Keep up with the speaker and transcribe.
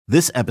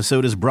This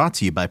episode is brought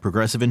to you by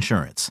Progressive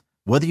Insurance.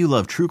 Whether you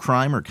love true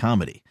crime or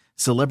comedy,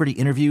 celebrity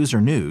interviews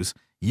or news,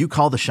 you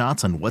call the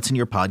shots on what's in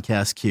your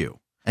podcast queue.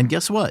 And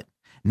guess what?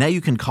 Now you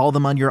can call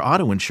them on your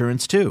auto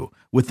insurance too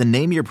with the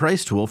Name Your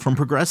Price tool from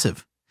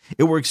Progressive.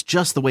 It works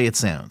just the way it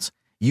sounds.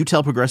 You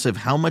tell Progressive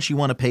how much you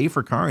want to pay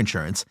for car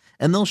insurance,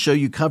 and they'll show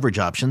you coverage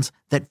options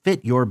that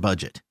fit your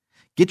budget.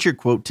 Get your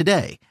quote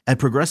today at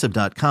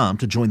Progressive.com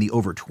to join the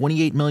over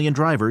 28 million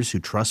drivers who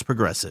trust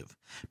Progressive.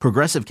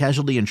 Progressive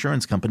Casualty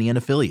Insurance Company and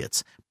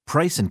Affiliates.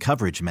 Price and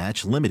coverage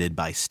match limited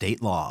by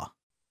state law.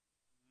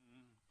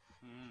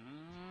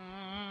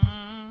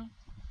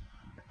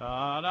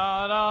 Da,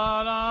 da,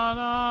 da, da,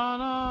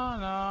 da,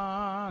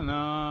 da,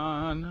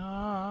 na,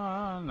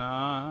 na,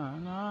 na,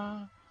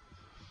 na.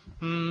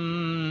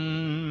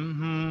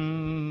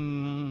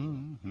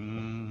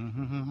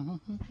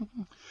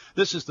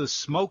 This is the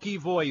smoky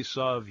voice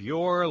of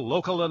your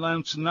local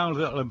announcer, and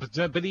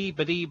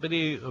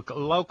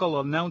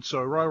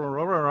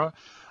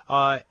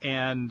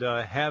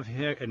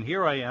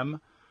here I am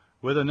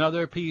with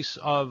another piece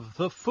of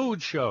the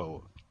food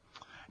show.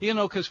 You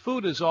know, because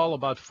food is all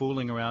about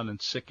fooling around and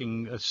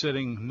sitting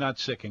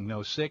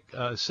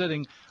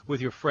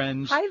with your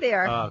friends. Hi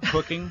there.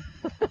 Cooking.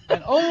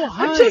 And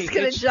hi. I'm just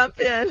going to jump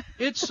in.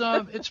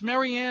 It's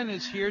Marianne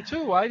is here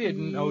too. I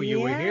didn't know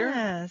you were here.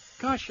 Yes.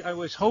 Gosh, I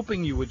was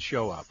hoping you would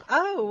show up.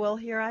 Oh, well,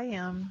 here I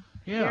am.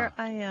 Yeah. Here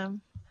I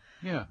am.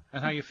 Yeah.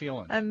 And how you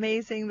feeling?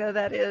 Amazing though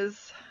that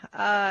is.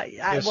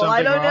 I don't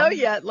wrong? know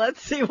yet. Let's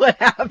see what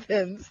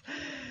happens.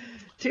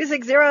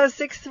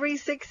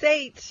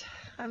 260-6368.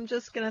 I'm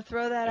just going to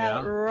throw that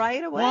out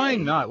right away. Why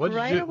not? What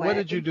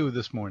did you do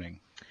this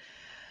morning?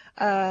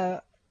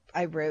 I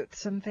wrote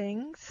some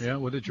things. Yeah,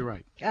 what did you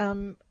write?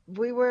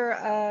 We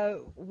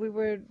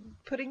were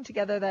putting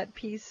together that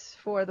piece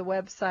for the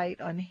website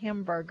on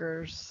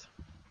hamburgers.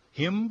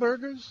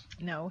 Hamburgers?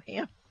 No,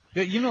 ham.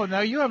 Yeah, you know,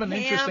 now you have an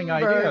interesting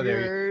idea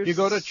there. You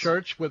go to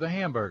church with a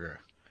hamburger.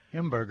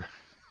 Hamburger.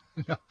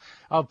 No,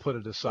 I'll put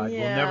it aside. Yeah.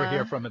 We'll never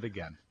hear from it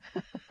again.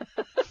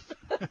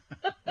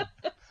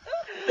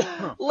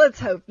 Let's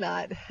hope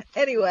not.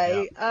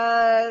 Anyway,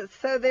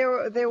 so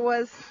there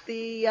was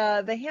the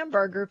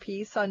hamburger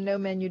piece on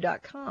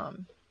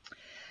nomenu.com,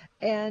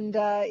 and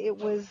it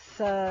was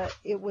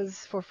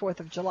for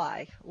 4th of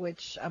July,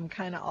 which I'm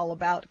kind of all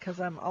about because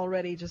I'm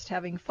already just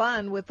having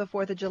fun with the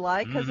 4th of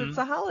July because it's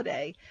a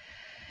holiday.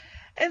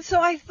 And so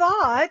I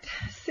thought,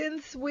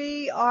 since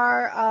we're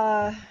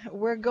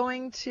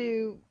going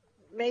to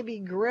maybe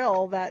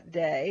grill that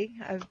day.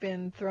 I've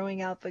been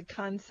throwing out the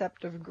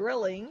concept of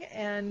grilling,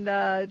 and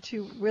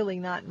to really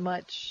not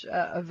much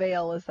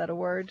avail. Is that a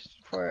word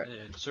for?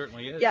 It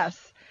certainly is.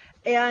 Yes,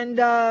 and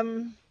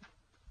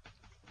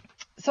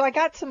so I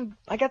got some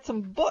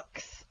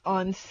books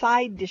on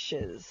side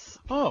dishes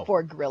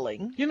for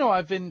grilling. You know,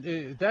 I've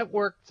been that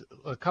worked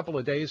a couple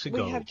of days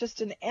ago. We have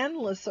just an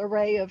endless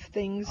array of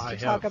things to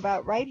talk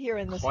about right here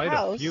in this house. Quite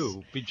a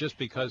few, just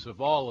because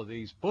of all of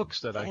these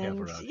books that I have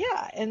around.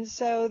 Yeah, and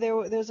so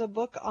there's a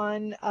book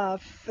on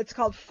it's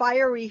called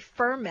Fiery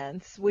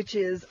Ferments, which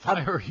is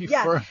Ferments. Well,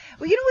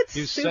 you know what's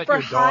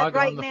super hot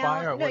right now?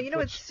 Fire? No, you know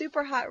what's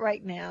super hot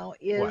right now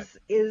is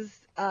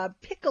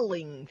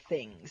pickling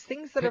things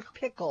that are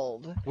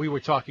pickled. We were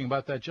talking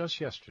about that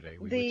just yesterday.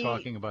 We were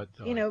talking about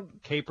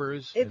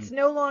capers. It's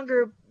no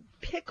longer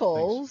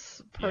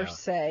pickles per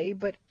se,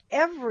 but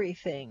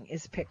everything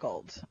is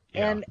pickled,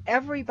 and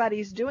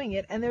everybody's doing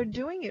it, and they're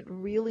doing it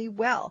really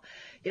well.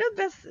 You know,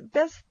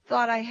 best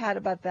thought I had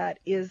about that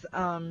is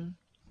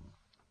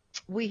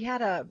we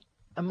had a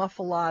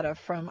muffalata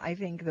from, I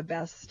think, the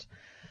best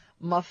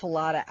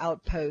muffalata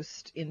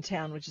outpost in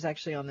town, which is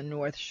actually on the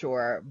North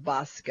Shore,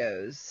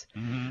 Bosco's.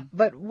 Mm-hmm.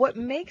 But what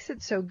makes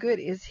it so good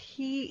is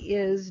he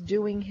is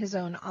doing his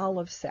own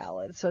olive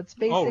salad. So it's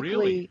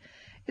basically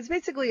it's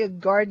basically a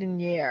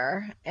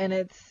gardenier, and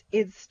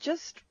it's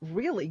just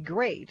really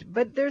great.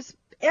 But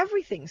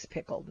everything's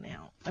pickled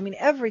now. I mean,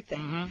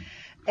 everything.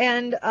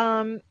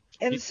 Mm-hmm.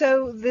 And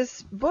so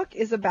this book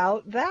is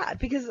about that,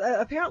 because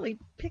apparently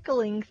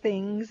pickling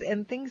things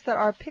and things that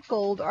are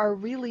pickled are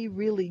really,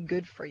 really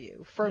good for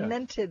you.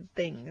 Fermented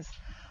things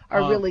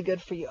are really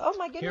good for you. Oh,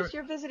 my goodness,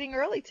 you're visiting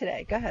early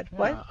today. Go ahead.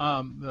 What?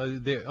 On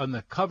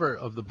the cover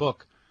of the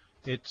book,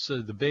 it's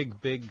the big...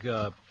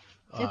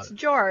 it's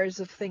jars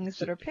of things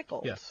that are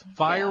pickled. Yes.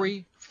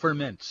 Fiery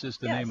Ferments is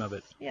the name of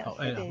it. Yes,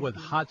 with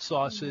hot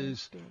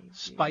sauces,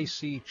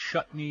 spicy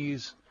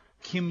chutneys,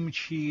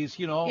 kimchi,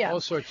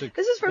 all sorts of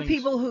This is for things.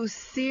 people who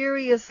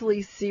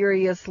seriously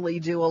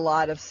do a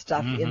lot of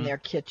stuff in their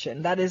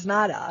kitchen. That is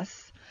not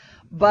us.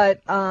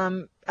 But,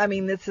 I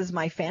mean, this is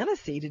my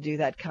fantasy to do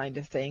that kind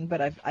of thing,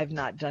 but I've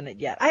not done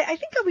it yet. I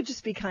think I would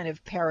just be kind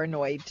of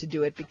paranoid to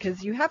do it,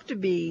 because you have to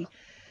be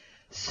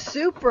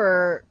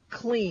super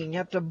clean. You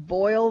have to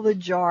boil the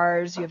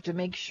jars. You have to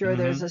make sure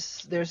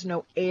there's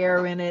no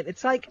air in it.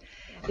 It's like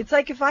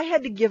if I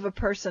had to give a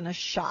person a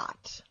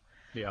shot,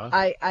 Yeah.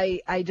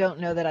 I don't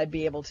know that I'd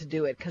be able to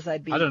do it because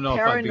I'd be I don't know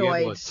paranoid. if I'd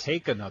be able to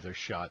take another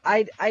shot.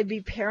 I'd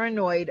be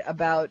paranoid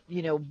about,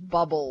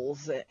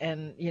 bubbles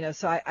and,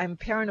 so I'm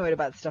paranoid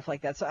about stuff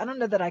like that. So I don't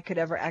know that I could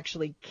ever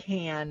actually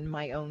can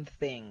my own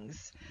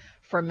things,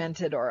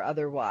 fermented or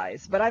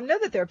otherwise. But I know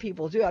that there are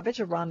people who do. I bet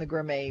you Ron the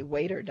Gourmet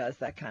Waiter does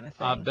that kind of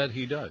thing. I bet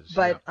he does.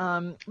 But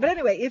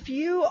anyway, if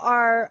you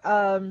are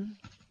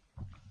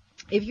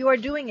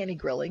doing any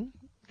grilling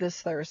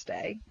this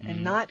Thursday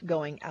and not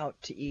going out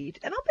to eat,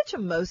 and I'll bet you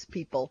most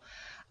people,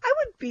 I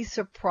would be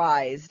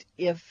surprised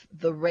if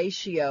the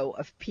ratio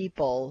of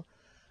people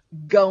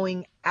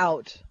going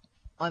out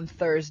on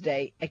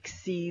Thursday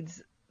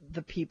exceeds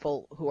the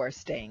people who are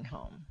staying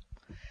home.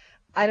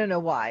 I don't know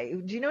why.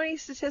 Do you know any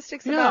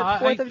statistics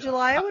about 4th of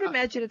July? I would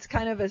imagine it's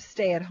kind of a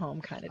stay-at-home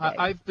kind of day.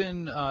 I've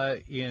been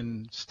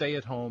in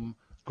stay-at-home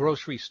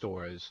grocery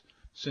stores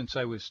since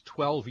I was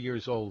 12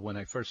 years old when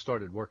I first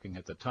started working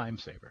at the Time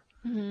Saver.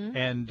 Mm-hmm.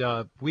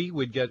 And we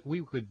would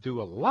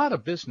do a lot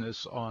of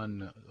business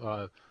on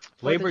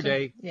Labor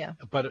Day,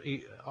 but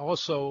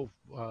also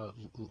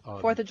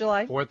 4th of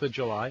July. 4th of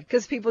July.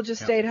 Because people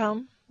just stayed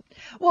home.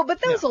 Well, but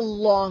that was a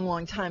long,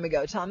 long time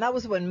ago, Tom. That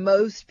was when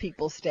most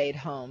people stayed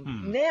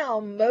home.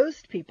 Now,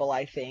 most people,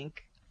 I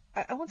think,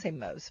 I won't say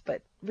most,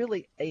 but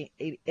really an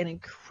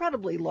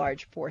incredibly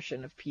large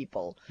portion of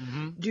people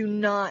do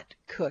not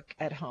cook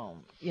at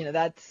home.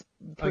 That's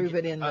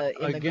proven in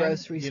the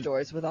grocery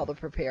stores with all the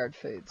prepared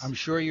foods. I'm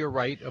sure you're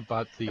right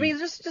about the... I mean,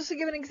 just to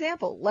give an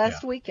example,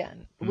 last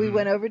weekend, we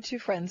went over to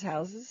friend's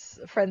house,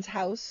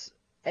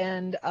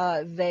 and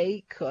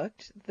they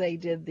cooked. They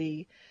did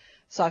the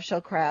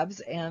soft-shell crabs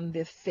and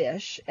the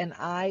fish, and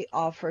I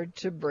offered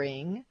to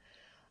bring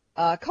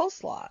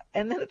coleslaw.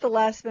 And then at the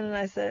last minute,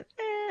 I said,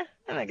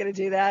 I'm not going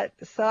to do that.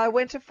 So I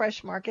went to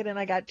Fresh Market, and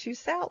I got 2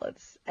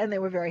 salads, and they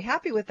were very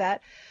happy with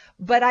that,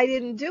 but I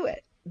didn't do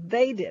it.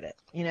 They did it.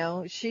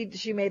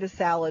 She made a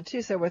salad,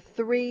 too. So there were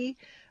 3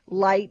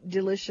 light,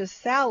 delicious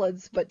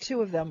salads, but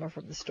 2 of them were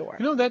from the store.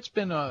 That's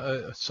been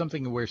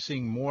something we're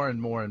seeing more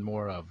and more and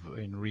more of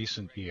in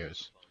recent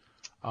years.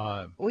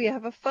 We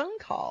have a phone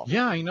call.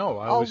 Yeah, I know.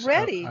 I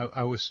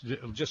was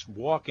just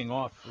walking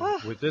off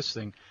with this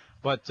thing,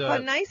 but how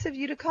nice of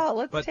you to call.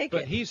 Let's take it.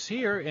 But he's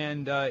here,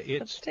 and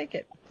let's take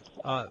it.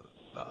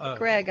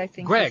 Greg, I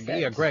think.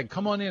 Greg,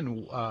 come on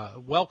in.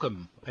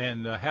 Welcome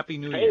and Happy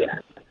New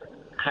Year.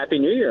 Happy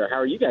New Year. How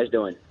are you guys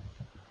doing?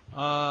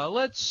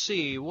 Let's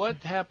see what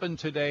happened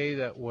today.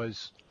 That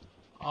was.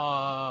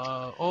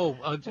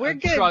 We're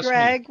good, trust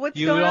Greg. Me, what's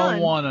you going on?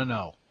 don't want to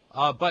know.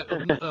 But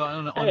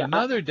on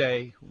another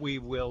day, we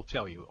will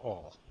tell you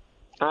all.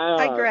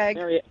 Hi, Greg.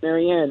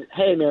 Marianne.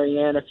 Hey,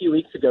 Marianne. A few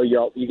weeks ago,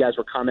 you guys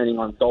were commenting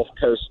on Gulf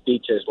Coast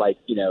beaches like,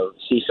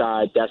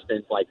 Seaside,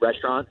 Destin, like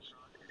restaurants.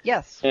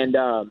 Yes. And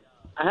I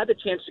had the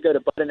chance to go to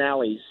Bud and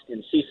Alley's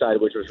in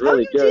Seaside, which was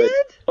really good.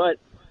 Did? But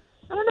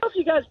I don't know if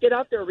you guys get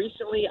out there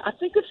recently. I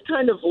think it's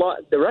kind of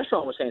the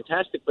restaurant was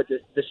fantastic, but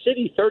the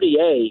City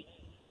 30A.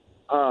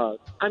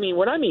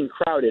 When I mean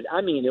crowded,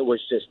 I mean it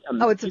was just.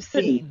 It's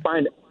obscene.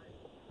 But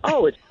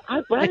I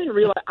didn't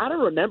realize. I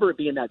don't remember it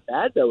being that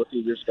bad though. A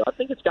few years ago, I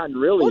think it's gotten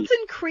really. Well, it's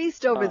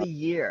increased over the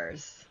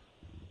years.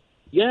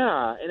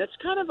 Yeah, and it's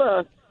kind of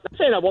a. Not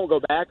saying I won't go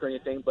back or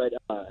anything, but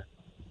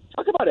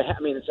talk about it. I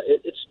mean, it's.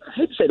 I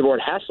hate to say the word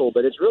hassle,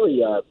 but it's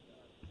really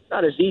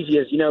not as easy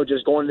as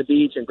just going to the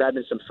beach and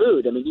grabbing some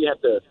food. I mean, you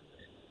have to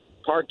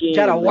parking.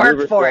 Got to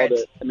work for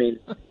it.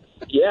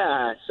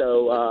 Yeah.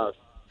 So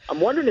I'm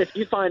wondering if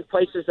you find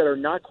places that are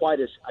not quite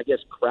as, I guess,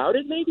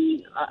 crowded.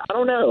 Maybe I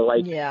don't know.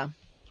 Yeah.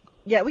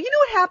 Yeah, well, you know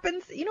what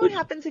happens? What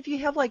happens if you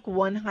have like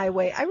one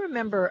highway? I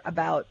remember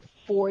about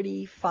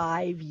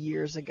 45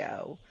 years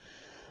ago,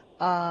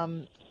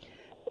 I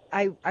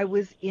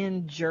was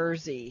in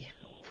Jersey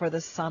for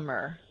the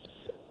summer,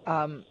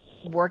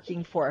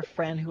 working for a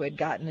friend who had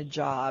gotten a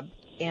job,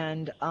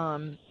 and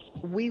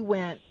we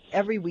went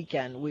every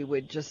weekend. We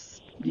would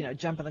just,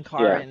 jump in the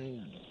car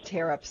and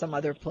tear up some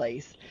other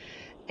place,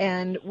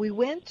 and we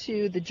went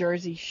to the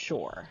Jersey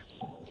Shore.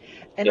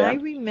 And I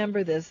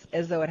remember this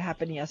as though it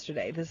happened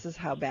yesterday. This is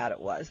how bad it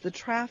was. The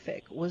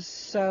traffic was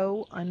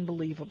so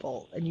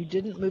unbelievable, and you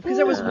didn't move because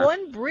there was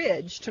one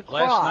bridge to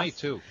cross. Last night,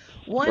 too.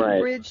 One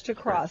bridge to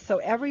cross. So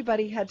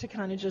everybody had to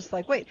kind of just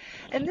wait.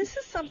 And this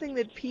is something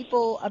that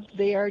people up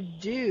there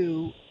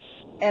do,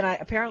 and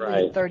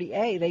apparently at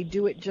 30A, they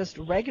do it just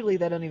regularly.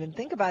 They don't even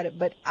think about it.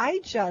 But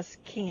I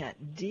just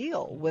can't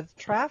deal with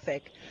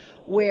traffic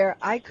where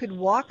I could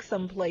walk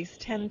someplace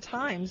 10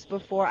 times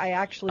before I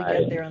actually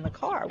get there in the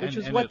car, which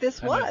is what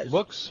this was. It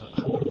looks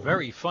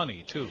very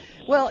funny, too.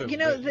 Well,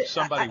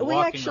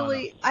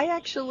 I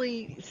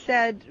actually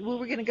said we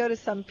were going to go to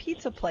some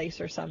pizza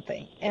place or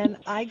something, and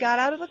I got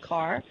out of the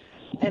car,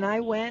 and I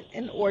went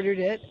and ordered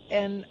it,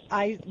 and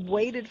I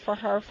waited for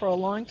her for a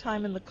long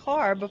time in the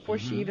car before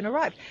she even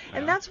arrived.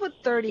 And that's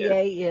what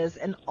 30A is,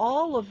 and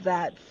all of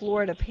that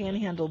Florida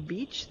Panhandle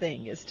Beach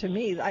thing is to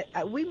me.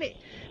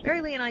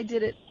 Mary Lee and I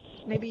did it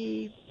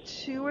maybe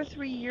 2 or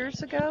 3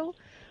 years ago.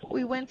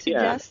 We went to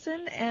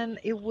Destin, and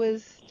it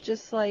was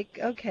just like,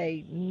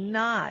 okay,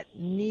 not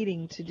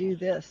needing to do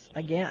this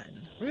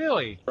again.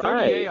 Really?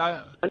 Right. 38?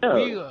 I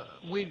know.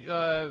 We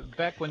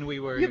back when we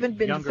were You haven't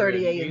been to younger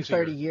 38 and in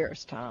 30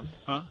 years, Tom.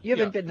 Huh? You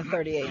haven't been to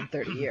 38 in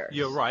 30 years.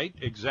 You're right.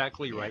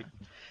 Exactly right.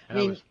 I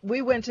mean,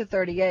 we went to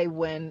 30A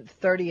when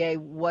 30A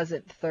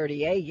wasn't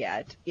 30A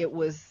yet. It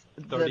was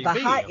the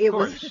high. It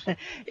was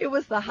it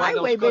was the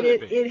highway, but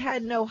it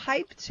had no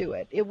hype to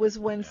it. It was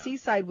when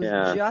Seaside was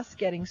just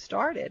getting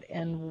started,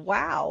 and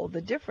wow,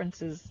 the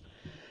difference is.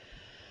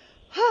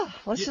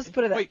 Let's just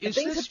put it that way.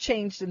 Things have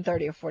changed in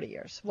 30 or 40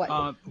 years.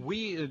 What?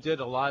 We did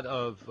a lot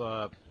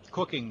of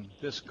cooking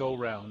this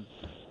go-round,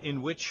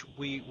 in which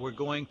we were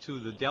going to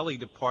the deli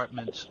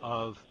departments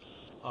of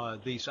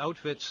these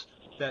outfits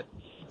that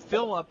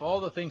fill up all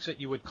the things that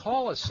you would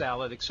call a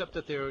salad, except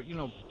that they're,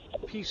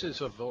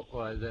 pieces of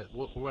that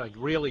were like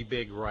really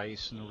big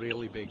rice and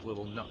really big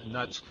little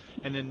nuts,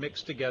 and then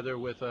mixed together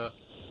with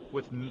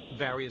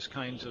various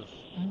kinds of.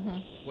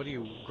 What are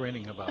you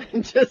grinning about?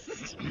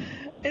 Just,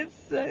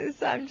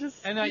 I'm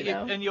just.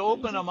 And you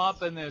open them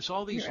up, and there's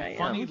all these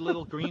funny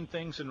little green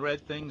things and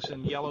red things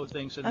and yellow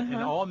things, and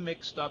all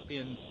mixed up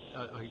in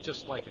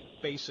just like a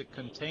basic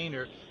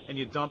container. And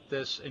you dump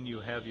this, and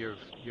you have your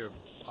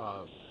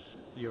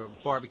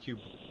barbecue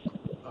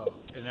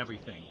and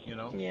everything,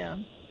 Yeah,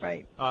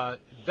 right.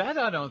 That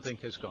I don't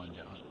think has gone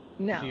down.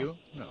 No. Do you?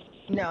 No.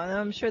 No, and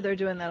I'm sure they're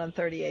doing that on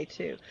 30A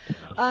too.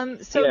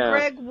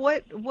 Greg,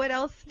 what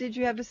else did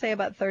you have to say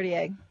about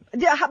 30A?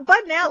 Yeah,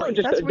 Bud and Alley's.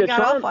 That's where we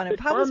got off on it.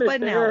 How was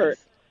Bud and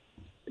Alley's?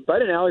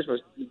 Bud and Alley's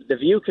was the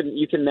view.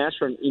 You can match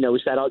from.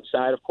 We sat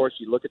outside. Of course,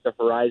 you look at the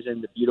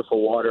horizon, the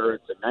beautiful water.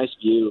 It's a nice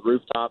view.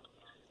 Rooftop.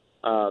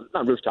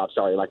 Not rooftop.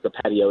 Sorry, like the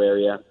patio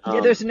area.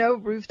 There's no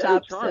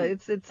rooftops.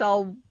 It's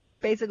all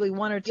basically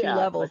one or two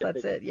levels.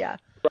 That's it. Yeah.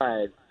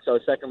 Right. So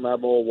second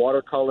level,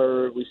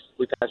 watercolor we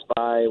passed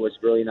by was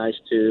really nice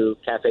too.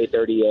 Cafe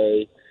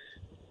 30A.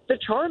 The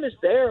charm is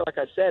there, like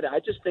I said. I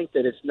just think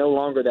that it's no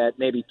longer that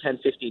maybe 10,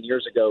 15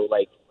 years ago,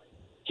 like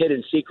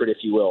hidden secret, if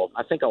you will.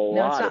 I think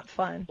No, it's not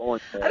fun.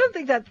 I don't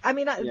think that. I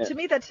mean, to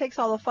me, that takes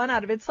all the fun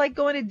out of it. It's like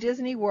going to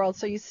Disney World.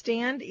 So you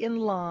stand in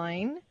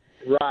line.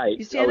 Right.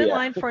 You stand in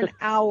line for an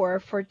hour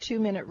for a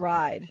 2-minute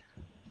ride.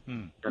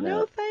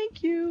 No,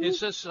 thank you. Is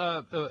this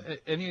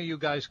any of you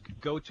guys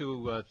go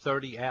to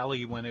 30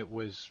 Alley when it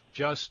was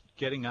just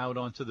getting out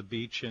onto the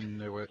beach and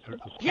there were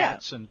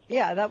cats and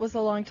that was a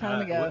long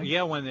time ago.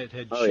 When it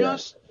had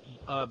just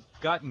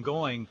gotten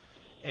going,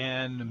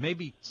 and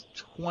maybe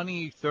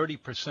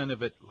 20-30%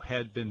 of it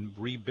had been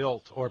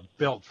rebuilt or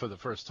built for the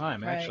first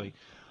time actually.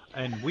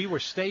 And we were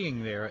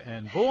staying there,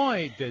 and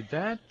boy, did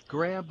that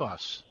grab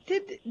us.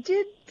 Did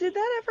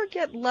that ever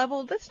get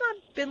leveled? That's not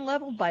been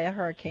leveled by a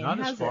hurricane, not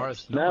has as far it?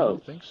 as I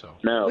don't think so.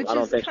 No, which I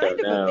don't is think kind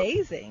so, of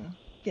amazing,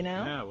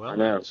 Yeah, well,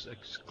 that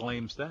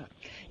exclaims that.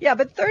 Yeah,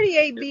 but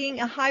 38 being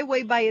a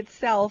highway by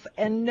itself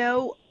and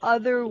no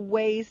other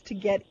ways to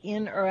get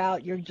in or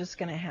out, you're just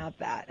going to have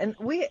that. And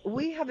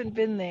we haven't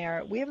been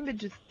there. We haven't been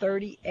to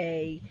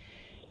 30A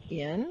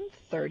in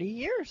 30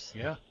 years.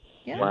 Yeah.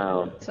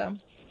 Wow. So.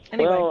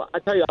 Anyway. Well, I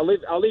tell you,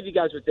 I'll leave you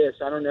guys with this.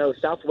 I don't know,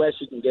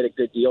 Southwest, you can get a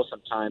good deal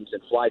sometimes and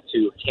fly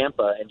to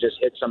Tampa and just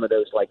hit some of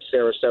those like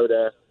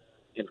Sarasota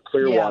and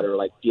Clearwater,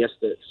 like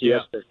Siesta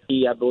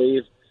Key, I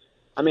believe.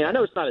 I mean, I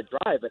know it's not a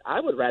drive, but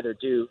I would rather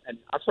do. And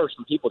I've heard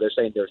some people they're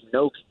saying there's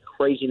no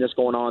craziness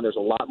going on. There's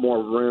a lot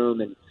more room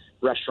and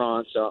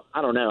restaurants. So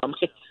I don't know.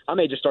 I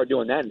may just start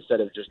doing that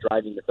instead of just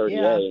driving to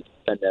 30A.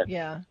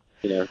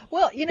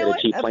 Well, you know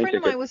what? A friend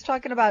of mine was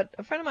talking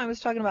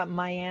about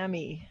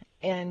Miami.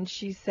 And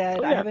she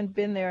said, I haven't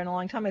been there in a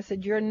long time. I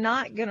said, you're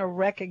not going to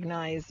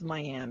recognize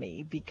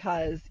Miami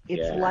because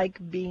it's like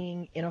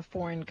being in a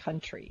foreign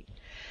country.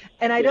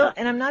 And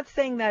and I'm not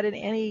saying that in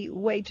any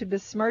way to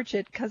besmirch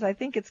it because I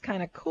think it's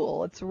kind of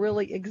cool. It's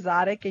really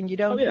exotic and you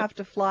don't have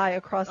to fly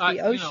across the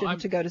ocean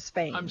to go to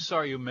Spain. I'm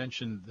sorry you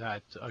mentioned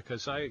that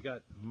because I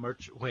got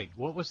Wait,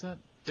 what was that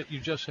you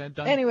just had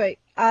done? Anyway,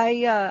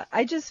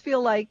 I just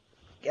feel like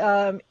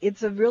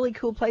it's a really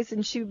cool place,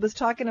 and she was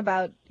talking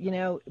about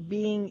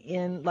being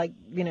in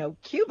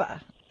Cuba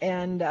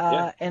and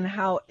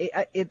how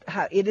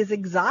it is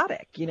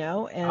exotic,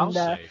 and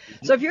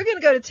so if you're going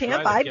to go to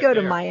Tampa, I'd go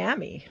to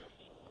Miami.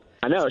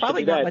 I know it's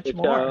probably not much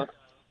more.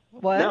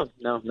 What?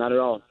 No, not at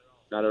all.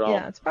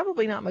 Yeah, it's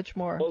probably not much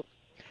more. Well,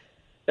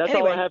 that's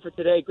all I have for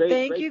today.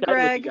 Thank you,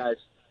 Greg. You guys.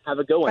 Have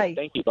a good one. Bye.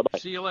 Thank you. Bye-bye.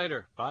 See you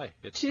later. Bye.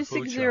 It's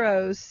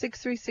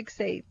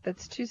 260-6368.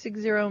 That's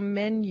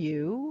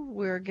 260-MENU.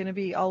 We're going to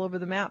be all over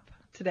the map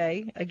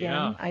today.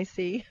 Again, I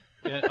see.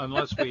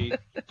 Unless we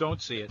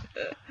don't see it.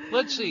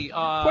 Let's see.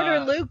 Porter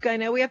and Luke. I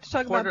know we have to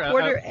talk about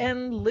Porter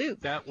and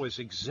Luke. That was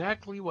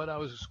exactly what I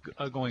was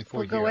going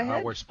for here. Go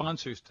ahead. Our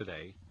sponsors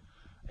today.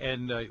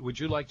 And would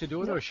you like to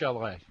do it, or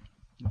shall I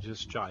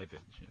just jive in?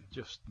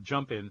 Just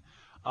jump in.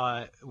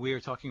 We are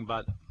talking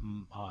about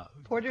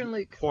Porter and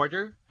Luke.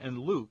 Porter and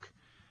Luke.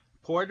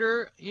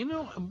 Porter,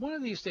 one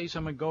of these days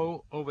I'm going to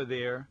go over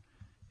there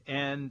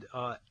and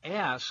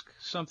ask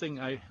something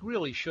I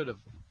really should have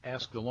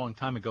asked a long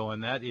time ago,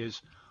 and that is,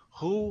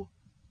 who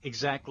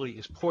exactly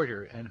is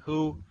Porter and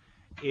who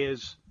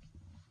is...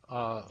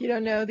 You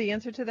don't know the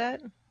answer to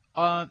that?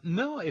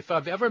 No, if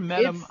I've ever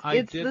met him, I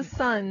It's didn't. the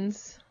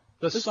Sons.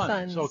 The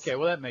Sons. Okay,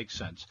 well, that makes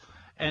sense.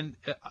 And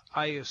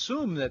I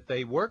assume that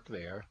they work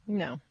there.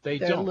 No, They're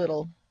don't.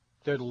 Little.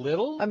 They're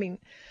little? I mean,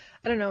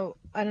 I don't know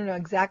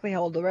exactly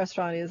how old the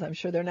restaurant is. I'm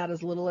sure they're not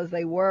as little as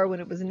they were when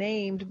it was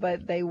named,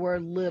 but they were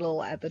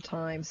little at the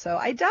time. So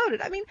I doubt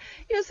it. I mean,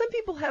 some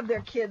people have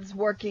their kids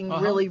working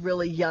really,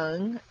 really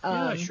young.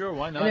 Yeah, sure.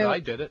 Why not? I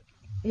did it.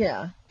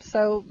 Yeah.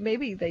 So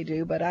maybe they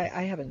do, but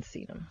I haven't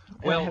seen them.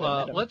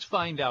 Well, let's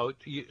find out.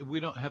 We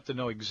don't have to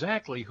know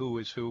exactly who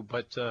is who,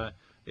 but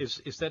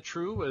is that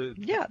true?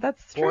 Yeah,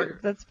 that's true.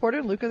 That's Porter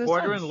and Luke are the Sons.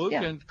 Porter and Luke,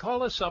 yeah. and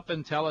call us up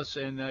and tell us.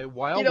 And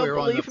while we're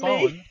on the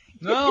phone. Me?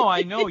 No,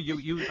 I know you.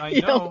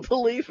 You don't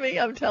believe me?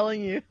 I'm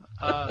telling you.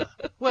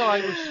 Well, I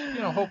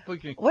was, hope we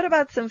can. What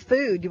about some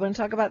food? You want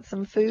to talk about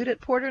some food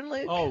at Porter and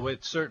Luke? Oh,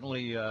 it's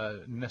certainly a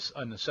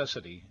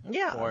necessity.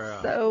 Yeah.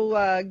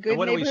 For, good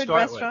neighborhood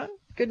restaurant.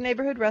 Good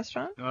neighborhood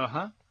restaurant.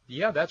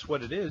 Yeah, that's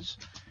what it is.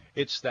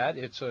 It's that.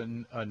 It's a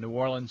New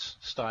Orleans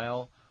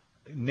style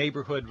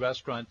neighborhood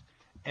restaurant,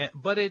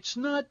 but it's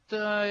not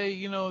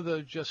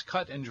the just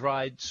cut and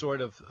dried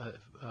sort of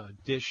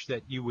dish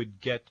that you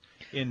would get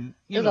in.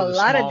 There's a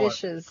lot of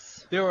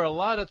dishes. There are a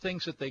lot of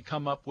things that they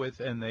come up with,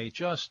 and they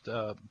just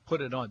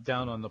put it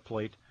down on the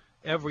plate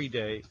every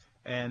day,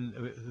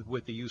 and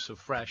with the use of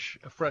fresh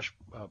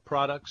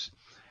products,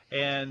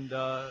 and.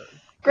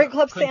 Great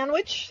club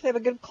sandwich. They have a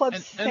good club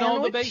sandwich. And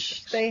all the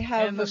basics. They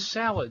have and the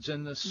salads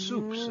and the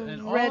soups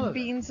and all red of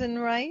beans and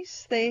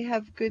rice. They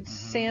have good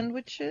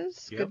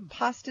sandwiches, good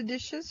pasta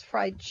dishes,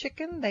 fried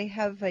chicken. They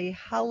have a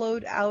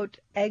hollowed out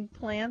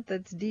eggplant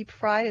that's deep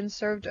fried and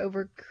served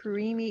over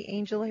creamy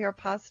angel hair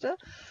pasta,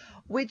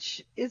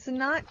 which is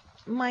not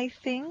my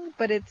thing,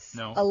 but it's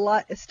a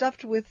lot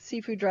stuffed with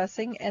seafood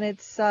dressing, and it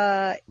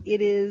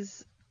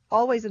is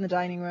always in the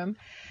dining room.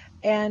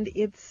 And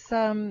it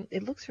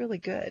looks really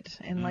good.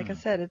 And like I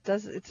said,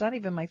 it's not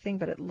even my thing,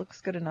 but it looks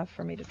good enough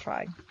for me to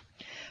try.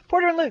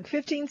 Porter and Luke,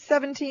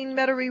 1517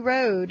 Metairie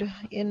Road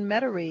in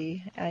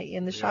Metairie,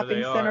 in the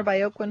shopping center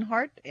by Oakland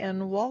Hart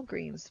and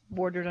Walgreens,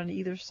 bordered on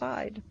either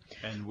side.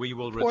 And we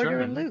will Porter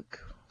return and Luke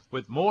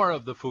with more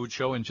of the food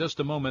show in just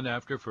a moment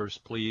after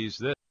First Please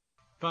This.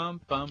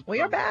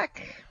 We are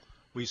back.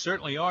 We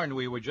certainly are, and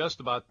we were just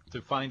about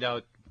to find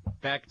out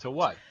back to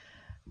what.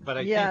 But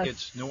I think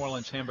it's New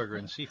Orleans Hamburger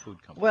and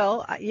Seafood Company.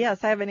 Well,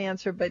 yes, I have an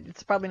answer, but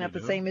it's probably not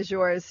the same as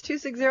yours.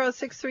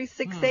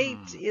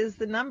 260-6368 is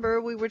the number.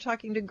 We were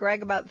talking to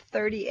Greg about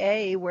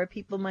 30A, where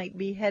people might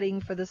be heading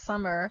for the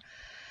summer.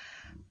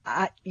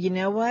 You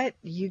know what?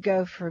 You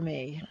go for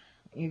me.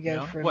 You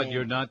go for me. What,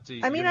 you're not...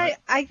 I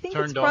think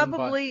it's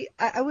probably...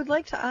 I would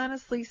like to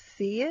honestly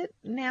see it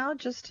now,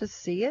 just to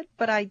see it,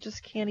 but I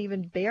just can't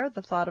even bear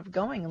the thought of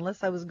going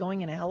unless I was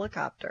going in a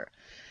helicopter.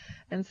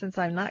 And since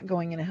I'm not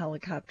going in a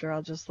helicopter,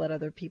 I'll just let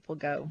other people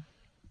go.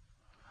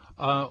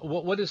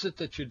 What is it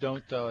that you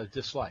don't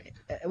dislike?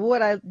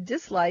 What I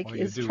dislike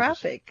is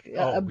traffic.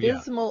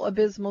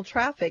 Abysmal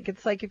traffic.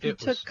 It's like if you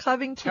took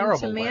Covington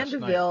to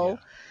Mandeville,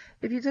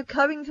 if you took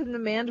Covington to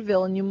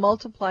Mandeville and you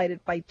multiplied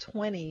it by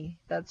 20,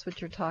 that's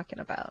what you're talking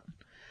about.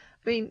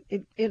 I mean,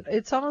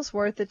 it's almost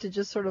worth it to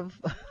just sort of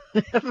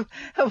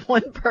have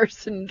one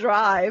person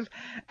drive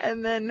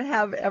and then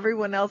have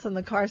everyone else in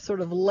the car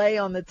sort of lay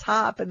on the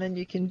top, and then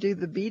you can do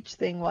the beach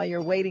thing while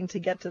you're waiting to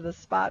get to the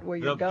spot where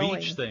you're going. The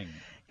beach thing.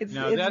 It's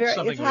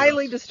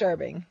highly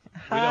disturbing.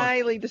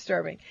 Highly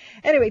disturbing.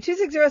 Anyway,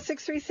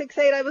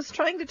 260-6368. I was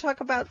trying to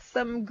talk about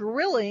some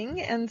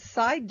grilling and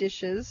side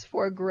dishes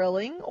for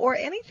grilling, or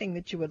anything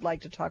that you would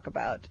like to talk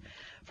about.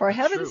 For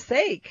heaven's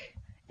sake.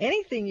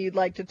 Anything you'd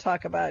like to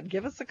talk about,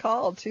 give us a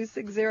call,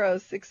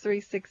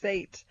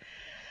 260-6368.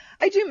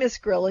 I do miss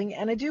grilling,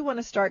 and I do want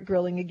to start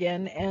grilling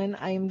again, and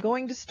I am,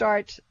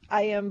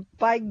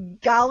 by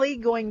golly,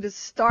 going to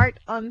start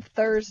on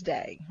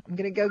Thursday. I'm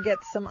going to go get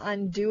some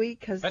andouille,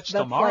 because that's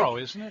tomorrow,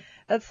 isn't it?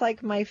 That's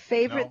like my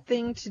favorite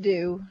thing to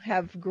do,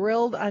 have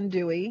grilled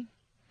andouille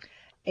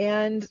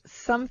and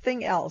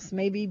something else,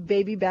 maybe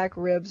baby back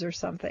ribs or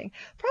something.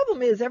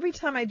 Problem is, every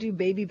time I do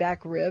baby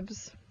back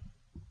ribs,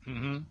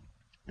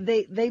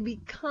 they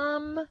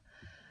become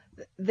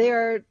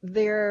their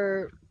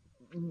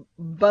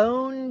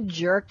bone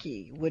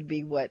jerky would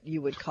be what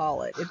you would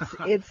call it.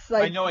 It's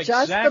like I know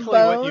just exactly the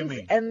bones, what you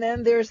mean. And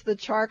then there's the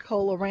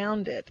charcoal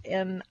around it,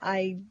 and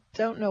I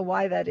don't know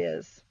why that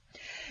is.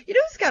 You know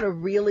who's got a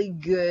really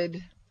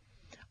good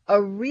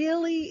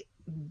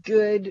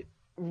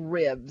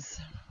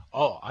ribs?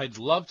 Oh, I'd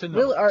love to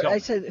know. I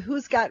said,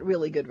 who's got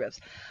really good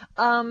ribs?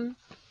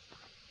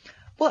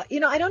 Well,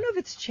 I don't know if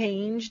it's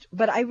changed,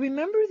 but I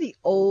remember the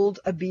old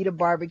Abita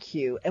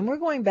barbecue, and we're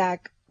going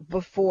back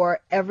before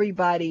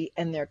everybody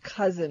and their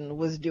cousin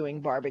was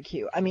doing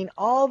barbecue. I mean,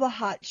 all the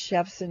hot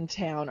chefs in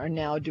town are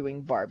now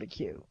doing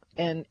barbecue,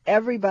 and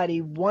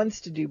everybody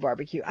wants to do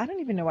barbecue. I don't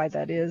even know why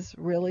that is,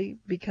 really,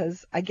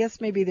 because I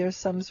guess maybe there's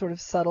some sort of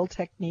subtle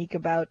technique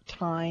about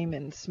time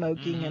and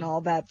smoking and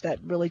all that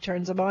really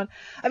turns them on.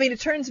 I mean, it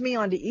turns me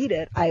on to eat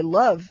it. I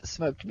love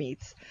smoked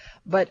meats,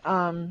 but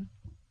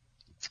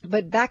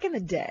back in the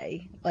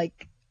day,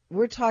 like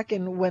we're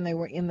talking when they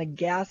were in the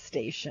gas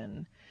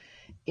station,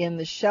 in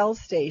the Shell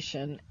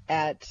station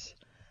at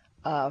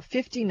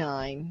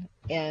 59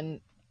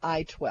 and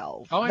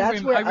I-12. Oh,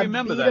 That's where I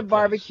remember Abita that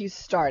Barbecue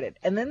started.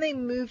 And then they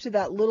moved to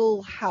that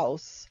little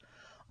house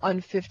on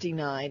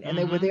 59, and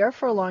they were there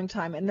for a long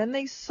time. And then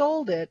they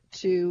sold it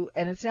to,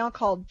 and it's now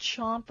called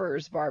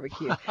Chompers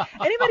Barbecue.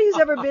 Anybody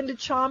who's ever been to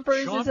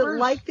Chompers, is it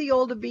like the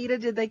old Abita?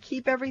 Did they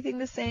keep everything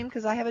the same?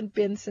 Because I haven't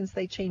been since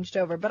they changed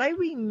over. But I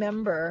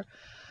remember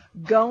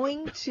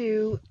going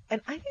to,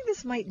 and I think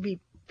this might be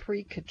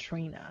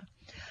pre-Katrina,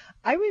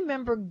 I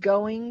remember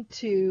going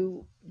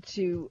to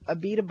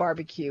Abita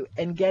Barbecue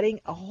and getting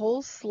a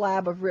whole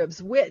slab of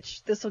ribs,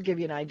 which, this will give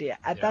you an idea,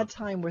 at that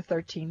time were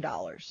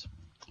 $13.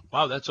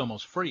 Wow, that's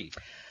almost free.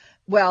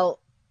 Well,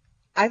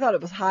 I thought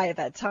it was high at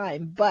that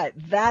time, but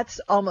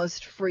that's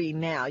almost free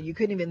now. You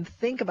couldn't even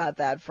think about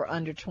that for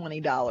under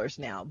 $20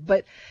 now.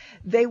 But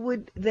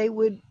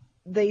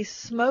they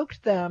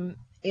smoked them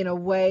in a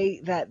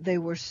way that they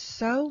were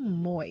so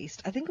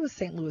moist. I think it was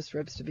St. Louis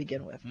ribs to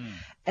begin with.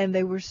 And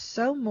they were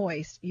so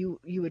moist, you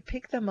would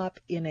pick them up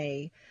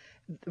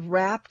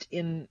wrapped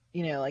in,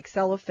 like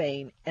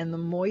cellophane, and the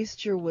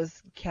moisture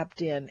was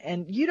kept in.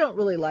 And you don't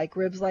really like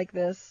ribs like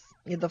this,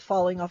 the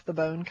falling off the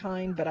bone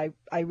kind, but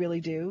I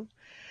really do.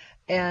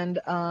 And,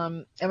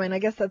 I mean, I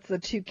guess that's the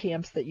two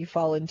camps that you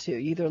fall into.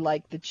 You either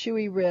like the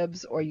chewy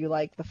ribs or you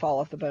like the fall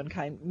off the bone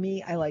kind.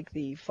 Me, I like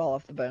the fall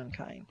off the bone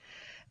kind.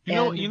 You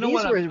know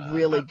these were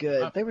really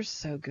good. They were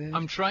so good.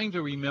 I'm trying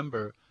to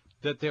remember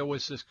that there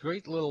was this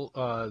great little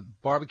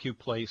barbecue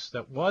place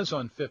that was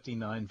on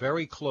 59,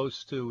 very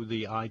close to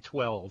the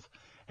I-12,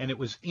 and it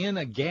was in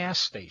a gas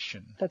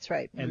station. That's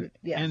right. And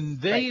yes,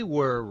 they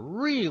were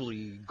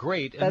really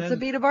great. That's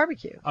Abita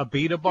Barbecue.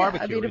 Abita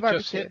Barbecue. Abita it Barbecue.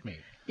 Just hit me.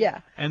 Yeah.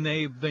 And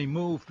they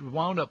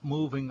wound up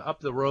moving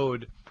up the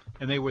road,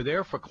 and they were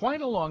there for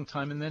quite a long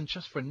time, and then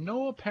just for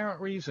no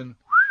apparent reason,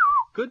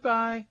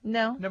 goodbye.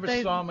 No. Never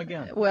saw them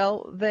again.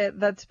 Well,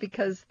 that's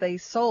because they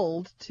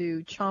sold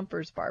to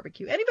Chompers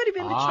Barbecue. Anybody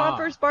been to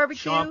Chompers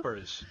Barbecue?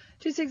 Chompers.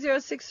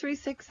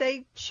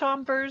 260-6368,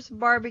 Chompers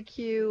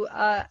Barbecue.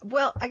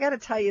 Well, I got to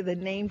tell you, the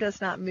name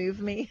does not move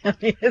me. I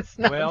mean, it's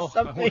not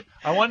something.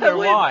 I wonder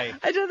why.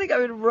 I don't think I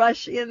would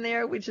rush in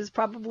there, which is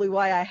probably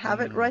why I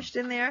haven't rushed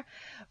in there.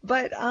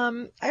 But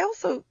I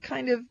also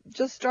kind of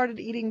just started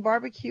eating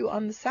barbecue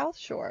on the South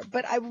Shore.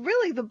 But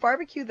the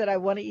barbecue that I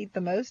want to eat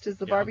the most is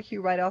the barbecue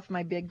right off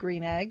my Big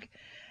Green Egg.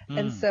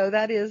 And so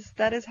that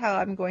is how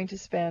I'm going to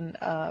spend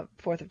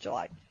 4th of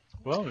July.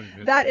 Well,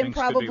 that and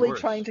probably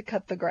trying to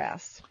cut the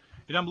grass.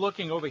 And I'm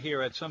looking over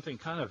here at something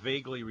kind of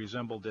vaguely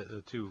resembled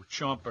to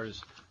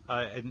Chompers,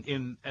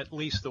 in at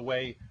least the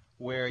way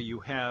where you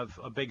have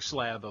a big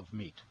slab of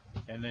meat,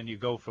 and then you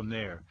go from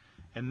there.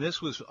 And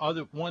this was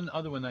one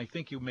other one I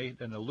think you made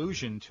an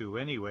allusion to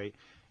anyway,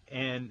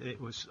 and it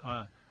was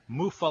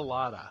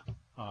muffalata.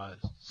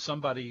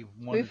 Somebody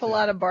wanted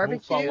Muffalata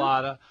barbecue?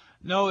 Muffalata.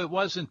 No, it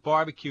wasn't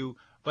barbecue.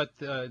 But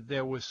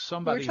there was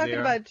somebody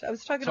there. I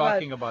was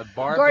talking about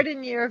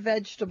Gardenier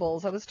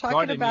vegetables. I was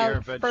talking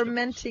about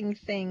fermenting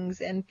things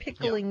and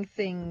pickling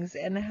things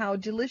and how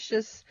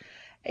delicious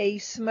a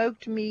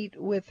smoked meat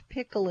with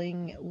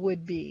pickling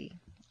would be,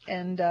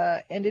 and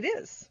it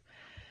is.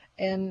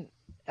 And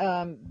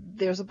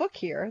there's a book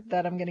here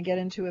that I'm going to get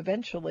into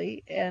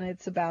eventually, and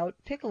it's about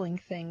pickling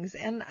things.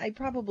 And I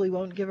probably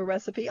won't give a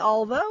recipe,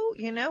 although,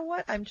 you know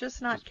what? I'm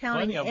just not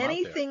counting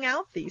anything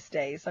out things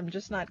days. I'm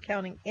just not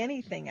counting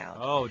anything out.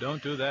 Oh,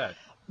 don't do that.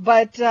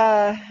 But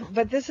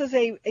this is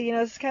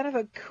it's kind of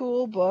a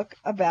cool book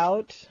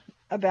about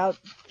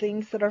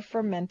things that are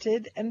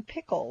fermented and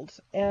pickled,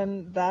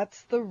 and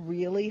that's the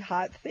really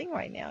hot thing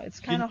right now.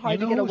 It's kind of hard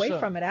to get away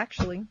from it,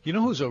 actually. You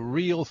know who's a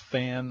real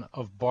fan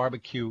of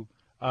barbecue?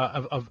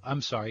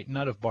 I'm sorry,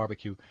 not of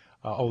barbecue,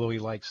 although he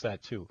likes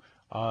that too.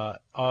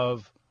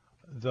 Of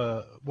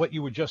what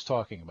you were just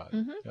talking about.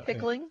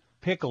 Pickling.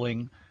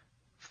 Pickling.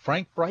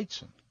 Frank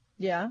Brigtsen.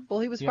 Yeah, well,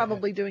 he was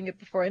probably doing it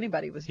before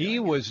anybody was doing it. He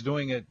was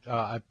doing it,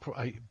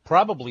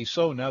 probably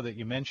so now that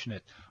you mention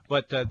it.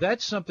 But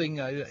that's something,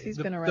 he's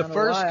been around the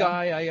first a while.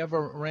 guy I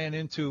ever ran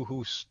into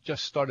who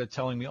just started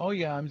telling me, oh,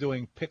 yeah, I'm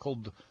doing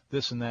pickled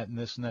this and that and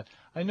this and that.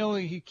 I know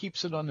he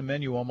keeps it on the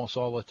menu almost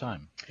all the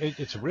time.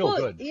 It's real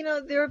good. You know,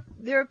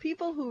 there are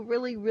people who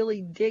really,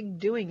 really dig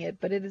doing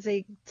it, but it is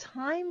a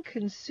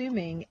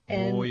time-consuming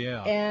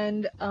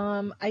and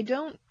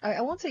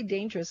I won't say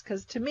dangerous,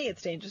 because to me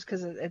it's dangerous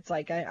because it's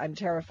like I'm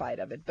terrified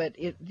of it. But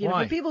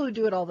for people who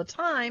do it all the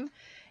time,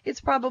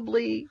 it's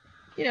probably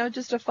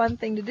just a fun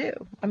thing to do.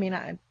 I mean,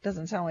 it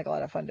doesn't sound like a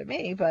lot of fun to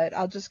me, but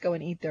I'll just go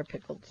and eat their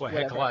pickled Well,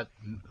 whatever. heck,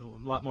 a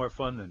lot more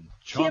fun than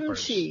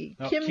chompers. Kimchi.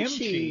 No,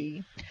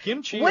 Kimchi.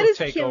 Kimchi What will is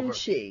take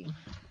kimchi?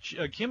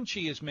 over.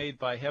 Kimchi is made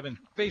by having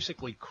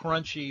basically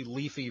crunchy,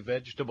 leafy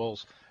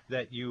vegetables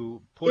that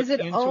you put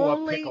into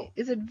a pickle.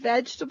 Is it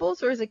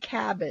vegetables or is it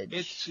cabbage?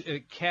 It's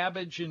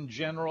cabbage in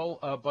general,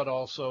 but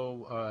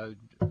also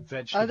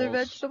vegetables. Other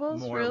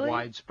vegetables, more really?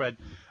 widespread.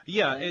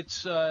 Yeah,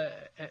 it's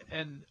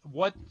and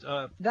what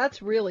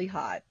That's really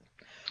hot.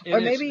 it Or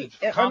is- maybe,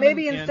 it's or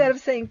maybe common instead in-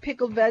 of saying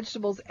pickled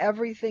vegetables,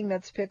 everything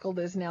that's pickled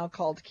is now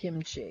called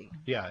kimchi.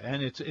 yeah,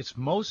 and it's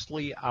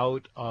mostly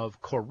out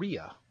of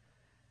Korea.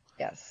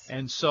 Yes.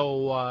 And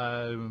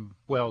so,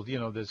 well,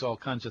 there's all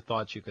kinds of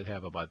thoughts you could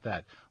have about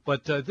that.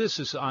 But this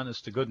is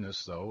honest to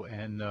goodness, though,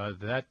 and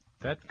that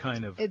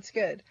kind of It's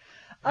good.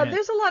 Yeah.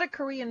 There's a lot of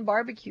Korean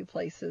barbecue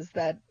places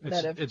that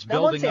have. it's I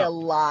won't building say a up.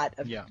 lot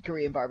of Yeah.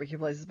 Korean barbecue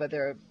places, but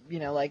there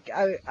are, like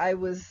I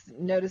was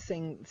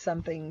noticing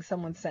something.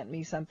 Someone sent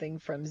me something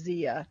from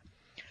Zia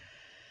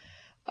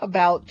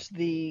about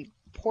the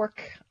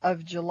Pork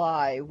of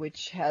July,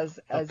 which has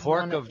as Pork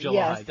one of July.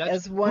 Yes, That's,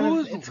 as one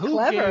who's- of it's who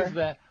clever. gave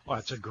that? Oh,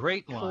 it's a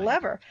great line.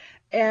 Clever.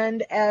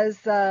 And as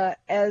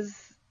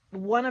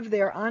one of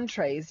their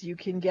entrees, you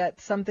can get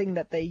something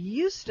that they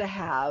used to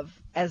have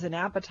as an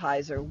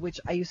appetizer, which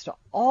I used to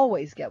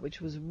always get, which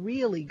was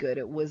really good.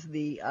 It was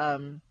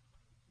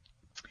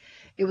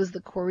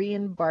the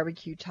Korean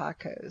barbecue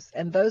tacos,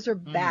 and those are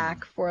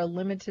back for a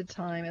limited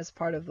time as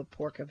part of the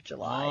Pork of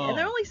July, and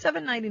they're only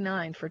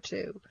 $7.99 for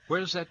two.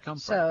 Where does that come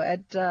from? So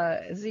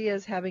at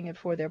Zia's having it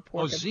for their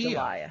Pork of Zia.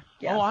 July.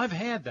 Yes. Oh, I've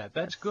had that.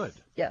 That's good.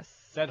 Yes.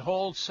 That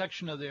whole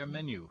section of their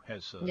menu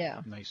has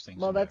nice things.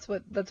 Well, in that's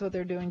what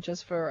they're doing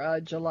just for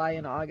July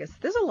and August.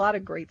 There's a lot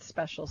of great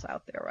specials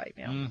out there right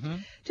now. Mm-hmm.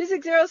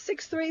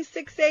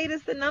 260-6368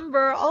 is the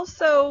number.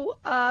 Also,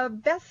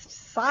 best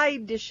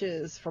side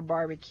dishes for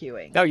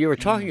barbecuing. No, you were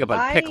talking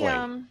about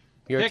pickling.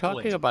 You're Pickling.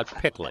 talking about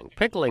pickling.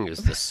 Pickling is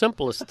the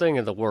simplest thing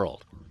in the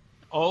world.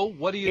 Oh,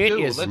 what do you It do?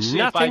 is Let's see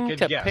if I nothing can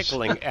to guess.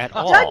 pickling at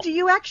all. Doug, do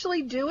you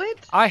actually do it?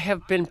 I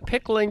have been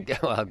pickling.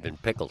 Well, I've been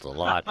pickled a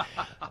lot,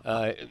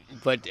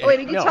 but Wait,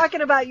 are you no.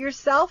 talking about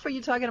yourself or are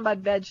you talking about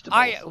vegetables?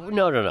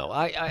 No.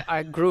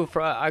 I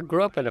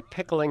grew up in a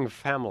pickling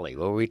family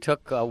where we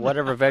took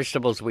whatever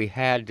vegetables we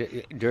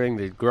had during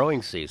the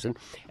growing season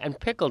and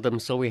pickled them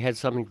so we had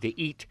something to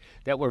eat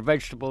that were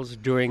vegetables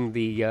during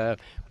the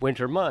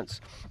winter months.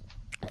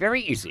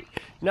 Very easy.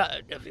 Now,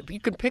 you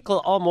can pickle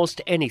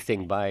almost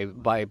anything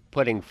by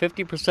putting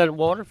 50%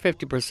 water,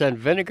 50%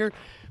 vinegar,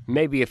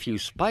 maybe a few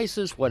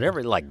spices,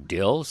 whatever, like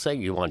dill. Say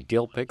you want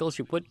dill pickles,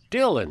 you put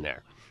dill in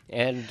there.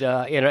 And,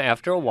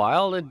 after a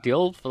while, the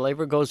dill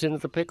flavor goes into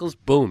the pickles.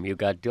 Boom, you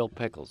got dill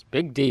pickles.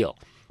 Big deal.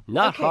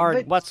 Not Okay, hard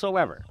but-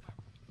 whatsoever.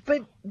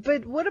 But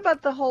what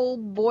about the whole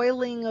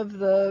boiling of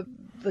the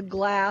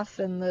glass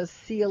and the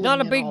sealing? Not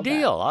a and big all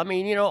deal. I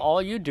mean,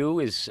 all you do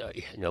is,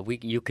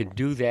 you could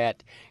do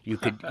that. You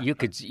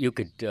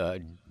could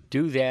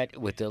do that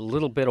with a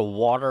little bit of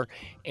water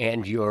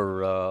and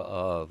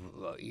your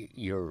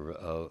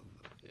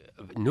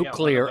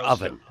nuclear those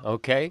oven.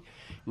 Okay,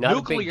 not a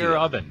big Nuclear deal.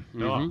 oven.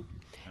 Mhm.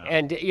 Oh.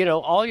 And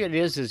all it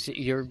is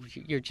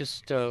you're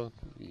just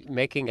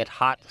making it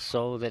hot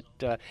so that,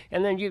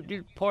 and then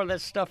you pour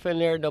that stuff in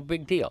there. No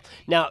big deal.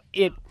 Now,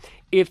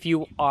 if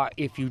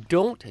you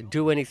don't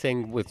do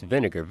anything with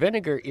vinegar,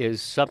 vinegar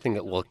is something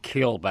that will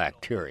kill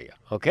bacteria.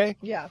 Okay,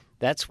 Yeah.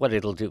 that's what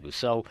it'll do.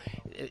 So,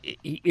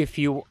 if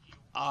you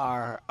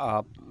are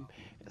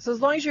So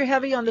as long as you're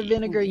heavy on the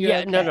vinegar, you're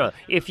okay. no.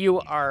 If you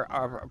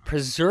are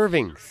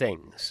preserving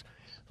things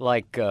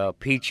like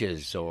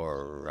peaches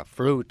or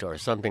fruit or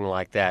something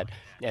like that,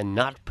 and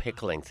not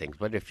pickling things,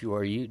 but if you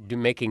are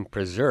making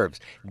preserves,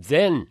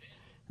 then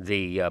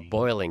the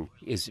boiling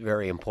is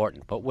very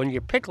important. But when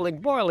you're pickling,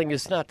 boiling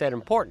is not that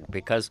important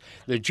because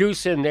the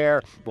juice in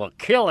there will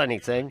kill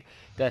anything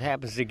that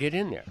happens to get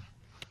in there.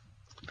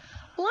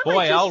 Well, I Boy,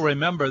 might I'll just-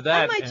 remember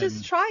that. I might and-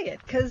 just try it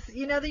because that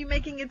you're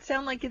making it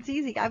sound like it's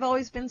easy. I've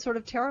always been sort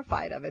of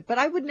terrified of it, but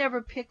I would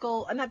never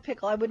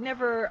I would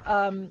never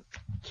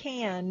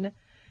can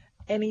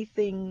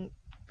anything,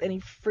 any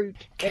fruit.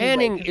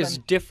 Canning anyway, 'cause is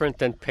I'm- different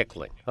than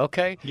pickling,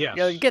 okay?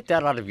 Yes. Get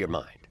that out of your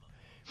mind.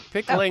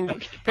 Pickling,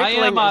 I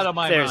am out of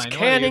my there's mind.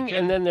 What are you canning kidding?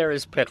 and then there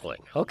is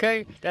pickling,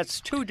 okay?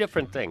 That's two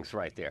different things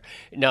right there.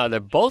 Now,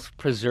 they're both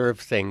preserved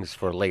things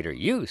for later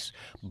use,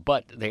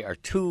 but they are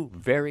two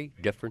very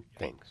different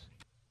things.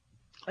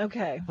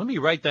 Okay. Let me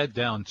write that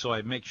down so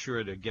I make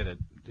sure to get it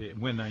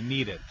when I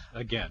need it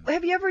again.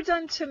 Have you ever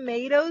done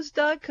tomatoes,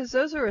 Doug? Because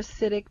those are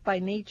acidic by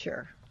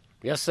nature.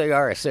 Yes, they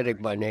are acidic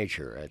by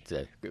nature. At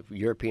the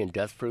European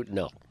death fruit,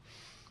 no.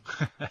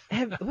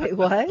 Wait,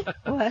 what?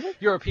 What?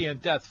 European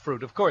death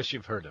fruit. Of course,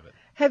 you've heard of it.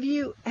 Have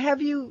you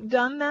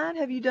done that?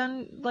 Have you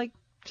done like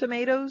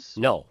tomatoes?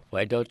 No,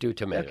 I don't do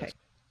tomatoes. Okay.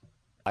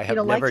 I have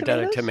don't like never done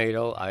a tomatoes?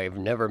 tomato. I've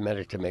never met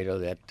a tomato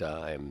that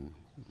I'm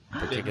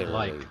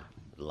particularly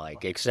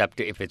like, except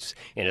if it's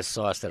in a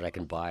sauce that I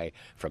can buy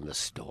from the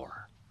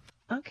store.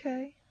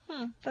 Okay.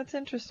 That's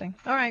interesting.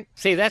 All right.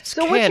 See, that's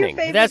So what's your canning.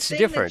 favorite That's thing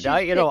different.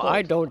 that you've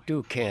I pickled? don't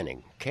do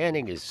canning.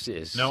 Canning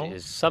is No?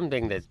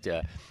 something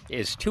that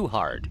is too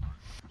hard.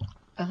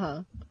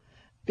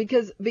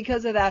 Because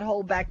of that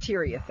whole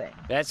bacteria thing.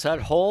 That's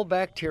that whole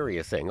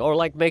bacteria thing, or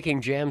like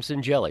making jams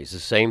and jellies. The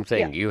same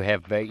thing. Yeah. You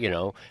have,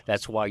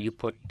 that's why you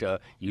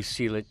you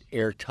seal it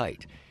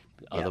airtight.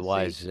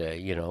 Otherwise, there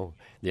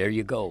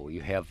you go.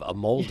 You have a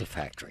mold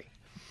factory.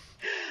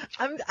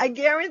 I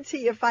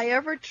guarantee if I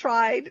ever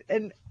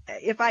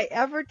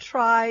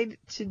tried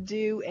to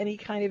do any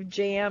kind of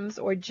jams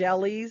or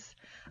jellies,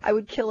 I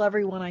would kill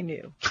everyone I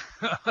knew.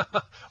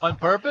 On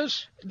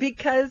purpose?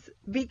 Because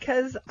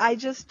I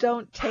just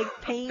don't take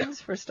pains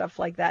for stuff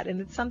like that,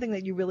 and it's something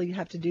that you really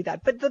have to do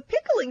that. But the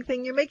pickling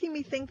thing, you're making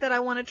me think that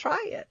I want to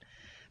try it.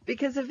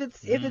 Because if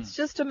it's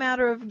just a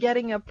matter of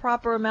getting a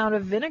proper amount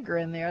of vinegar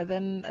in there,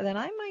 then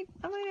I might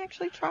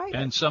actually try it.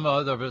 And some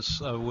other of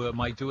us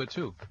might do it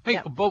too. Hey,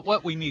 Yeah. but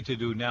what we need to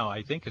do now,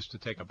 I think, is to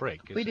take a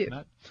break. We do.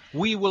 Not?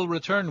 We will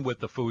return with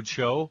the food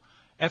show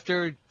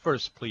after,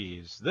 first,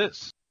 please,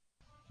 this.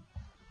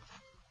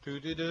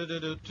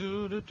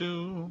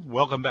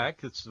 Welcome back.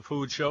 It's the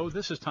food show.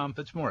 This is Tom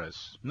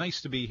Fitzmaurice.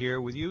 Nice to be here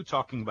with you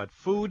talking about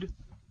food,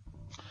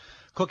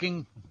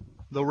 cooking,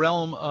 the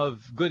realm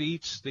of good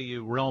eats, the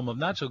realm of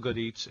not so good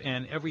eats,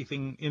 and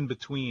everything in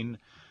between.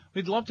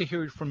 We'd love to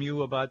hear from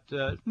you about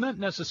not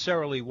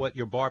necessarily what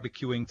you're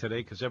barbecuing today,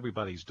 because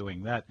everybody's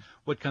doing that,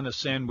 what kind of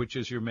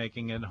sandwiches you're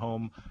making at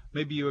home.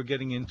 Maybe you're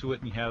getting into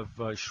it and you have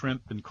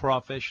shrimp and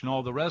crawfish and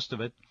all the rest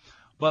of it.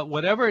 But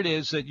whatever it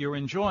is that you're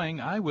enjoying,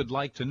 I would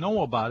like to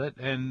know about it,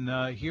 and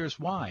here's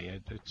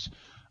why. It's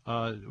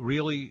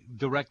really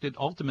directed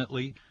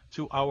ultimately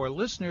to our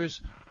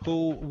listeners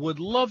who would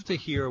love to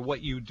hear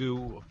what you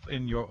do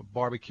in your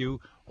barbecue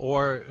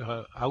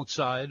or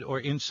outside or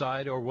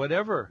inside or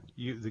whatever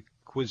the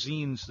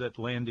cuisines that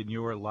land in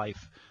your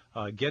life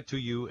get to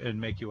you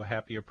and make you a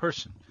happier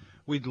person.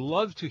 We'd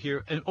love to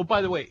hear. And oh,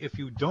 by the way, if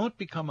you don't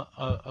become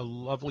a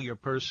lovelier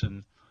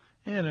person,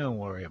 don't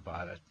worry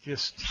about it.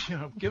 Just,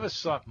 give us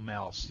something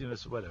else.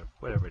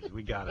 Whatever it is,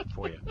 we got it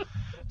for you.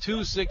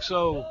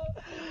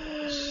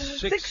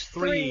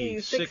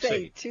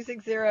 260-6368.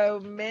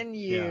 260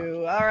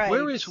 menu. Yeah. All right.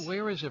 Where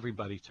is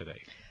everybody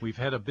today? We've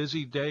had a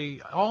busy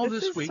day all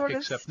this is week sort of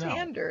except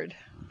standard.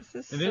 This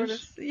is It sort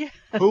is? of yeah.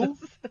 Who?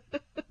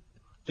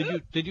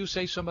 Did you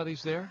say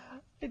somebody's there?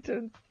 I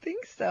don't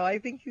think so. I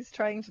think he's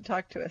trying to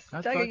talk to us.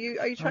 I Doug, thought-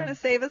 are you trying to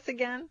save us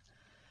again?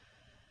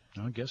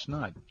 No, I guess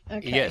not.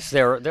 Okay. Yes,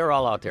 they're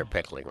all out there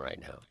pickling right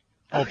now.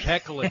 Oh,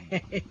 peckling.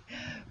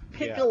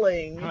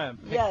 Pickling. Come on,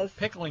 Yes.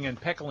 Pickling and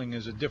peckling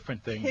is a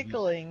different thing.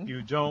 Pickling.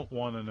 You don't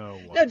want to know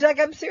what. No, Doug,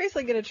 I'm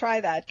seriously going to try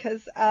that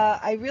because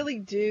I really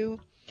do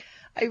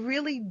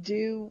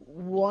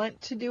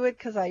want to do it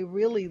because I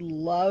really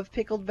love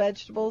pickled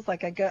vegetables.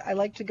 Like I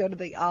like to go to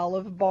the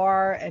olive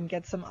bar and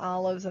get some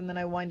olives, and then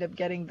I wind up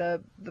getting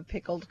the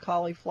pickled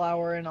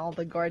cauliflower and all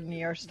the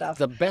Gardenier stuff.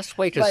 The best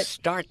way to But-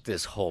 start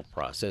this whole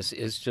process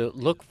is to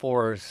look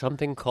for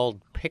something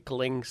called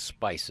pickling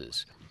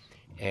spices.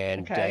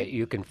 And Okay.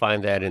 you can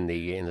find that in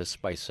the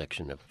spice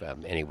section of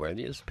anywhere.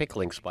 These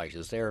pickling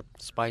spices, they're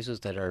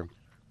spices that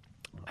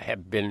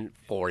have been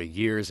for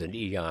years and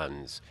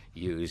eons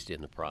used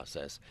in the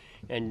process,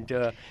 and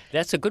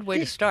that's a good way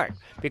to start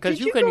because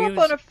Did you can grow use.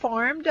 up on a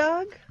farm,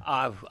 Doug?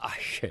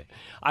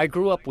 I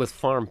grew up with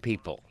farm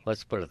people.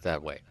 Let's put it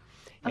that way,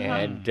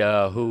 and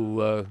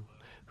who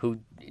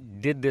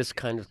did this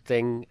kind of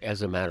thing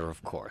as a matter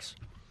of course.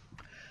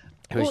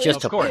 It was just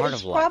of a course. part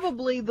It's of life.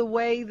 probably the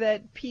way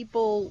that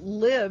people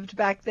lived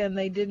back then.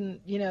 They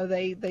didn't,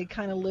 they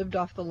kind of lived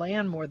off the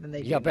land more than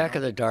they do Yeah, back now.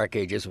 in the dark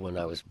ages when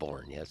I was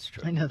born. Yeah, that's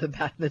true. I know the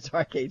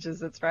dark ages.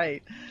 That's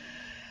right.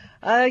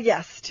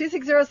 Yes,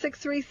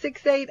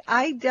 260-6368.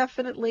 I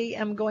definitely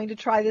am going to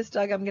try this,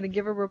 Doug. I'm going to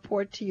give a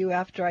report to you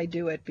after I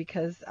do it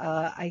because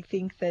I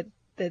think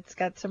that's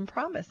got some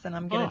promise, and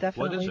I'm going to What is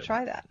definitely it?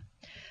 try that.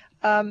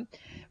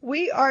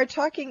 We are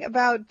talking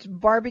about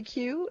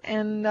barbecue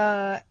and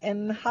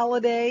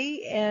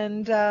holiday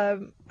and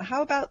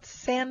how about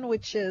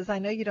sandwiches? I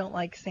know you don't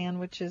like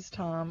sandwiches,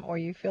 Tom, or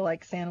you feel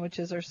like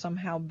sandwiches are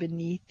somehow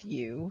beneath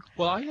you.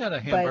 Well, I had a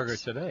hamburger But-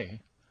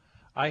 today.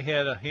 I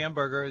had a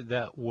hamburger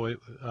that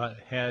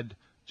had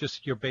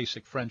just your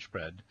basic French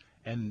bread,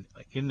 and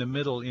in the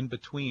middle, in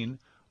between,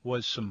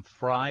 was some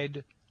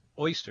fried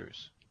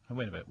oysters. Oh,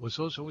 wait a minute, was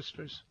those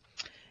oysters?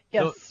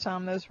 Yes,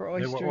 Tom, those were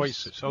They oysters. were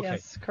oysters, okay.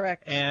 Yes,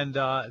 correct. And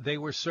they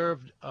were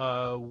served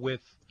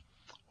with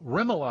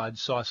remoulade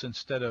sauce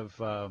instead of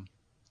that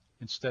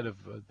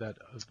white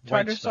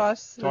tartar stuff.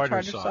 sauce. The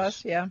tartar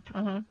sauce. Yeah.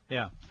 Uh-huh.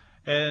 Yeah,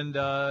 and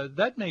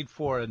that made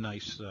for a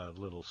nice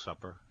little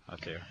supper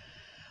out there.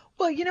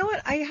 Well, you know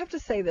what? I have to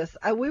say this.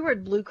 We were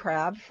at Blue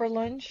Crab for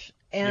lunch,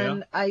 and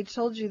Yeah. I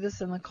told you this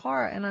in the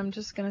car, and I'm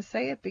just going to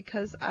say it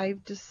because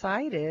I've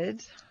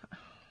decided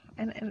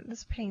and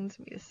this pains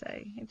me to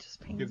say. It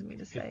just pains me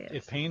to say it.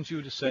 It pains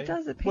you to say? It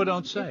does. It pains, well,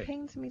 don't say. It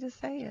pains me to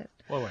say it.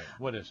 Well, wait.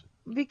 What is it?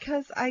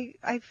 Because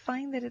I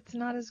find that it's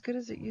not as good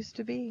as it used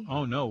to be.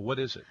 Oh, no. What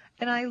is it?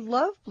 And I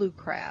love blue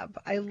crab.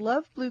 I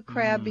love blue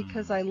crab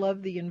because I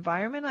love the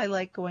environment. I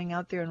like going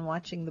out there and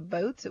watching the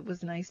boats. It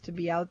was nice to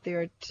be out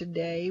there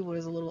today. It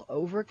was a little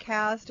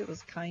overcast. It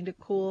was kind of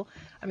cool.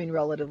 I mean,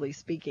 relatively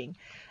speaking.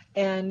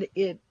 And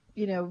it,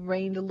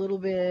 rained a little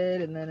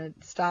bit and then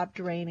it stopped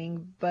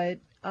raining. But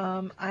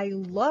I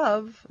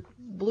love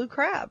blue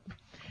crab.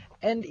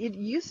 And it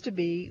used to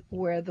be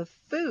where the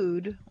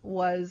food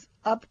was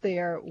up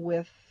there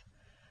with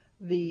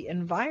the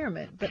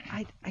environment, but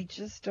I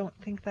just don't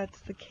think that's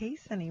the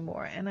case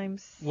anymore, and I'm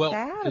sad about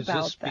that.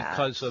 Well, is this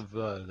because of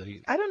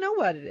the? I don't know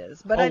what it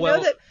is, but I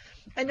know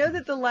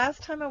that the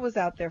last time I was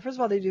out there, first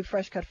of all, they do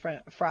fresh cut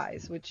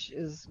fries, which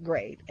is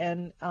great,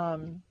 and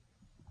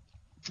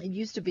it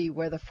used to be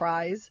where the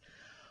fries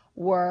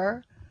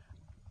were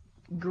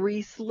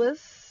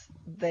greaseless,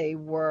 they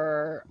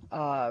were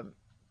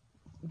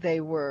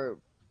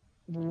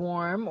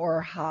warm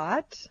or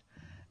hot.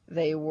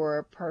 They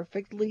were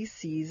perfectly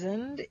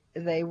seasoned.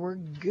 They were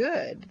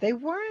good. They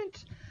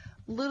weren't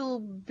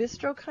little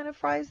bistro kind of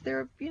fries.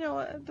 They're,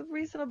 the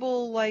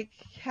reasonable, like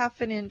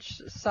half an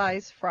inch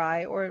size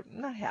fry, or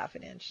not half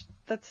an inch.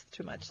 That's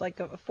too much, like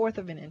a fourth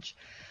of an inch.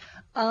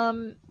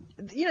 Like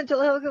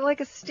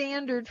a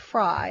standard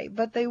fry,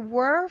 but they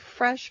were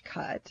fresh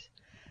cut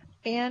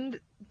and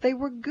they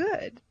were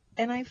good.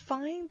 And I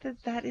find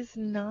that is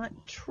not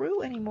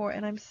true anymore,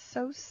 and I'm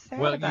so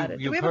sad about it.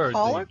 Do we have a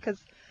caller?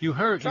 Because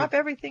drop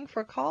everything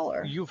for a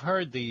caller. You've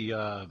heard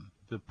the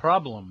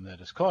problem that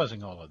is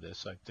causing all of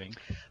this, I think.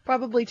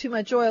 Probably too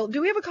much oil.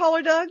 Do we have a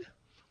caller, Doug?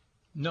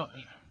 No.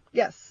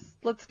 Yes.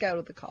 Let's go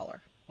to the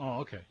caller. Oh,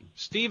 okay.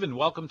 Stephen,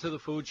 welcome to the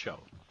Food Show.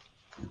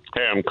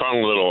 Hey, I'm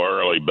calling a little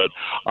early, but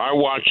I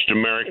watched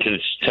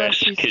American's Test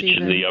Kitchen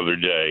Stephen. the other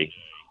day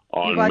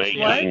on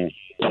making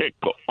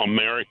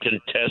American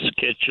Test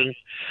Kitchen.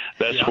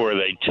 That's where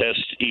they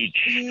test each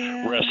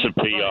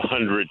recipe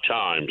 100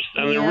 times,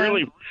 and they're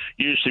really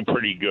usually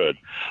pretty good.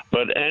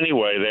 But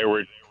anyway, they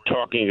were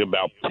talking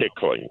about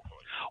pickling.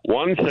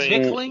 One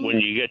thing when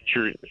you get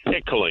your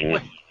pickling.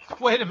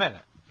 Wait a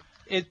minute.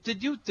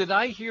 Did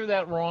I hear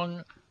that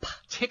wrong?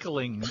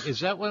 Tickling.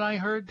 Is that what I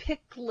heard?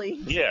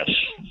 Pickling. Yes.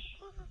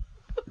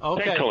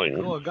 Okay.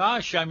 Pickling. Well,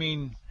 gosh, I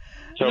mean,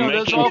 so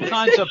there's all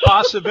kinds of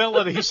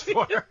possibilities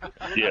for it.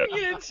 Yeah. I'm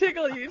going to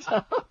tickle you,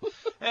 Tom.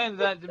 And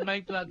that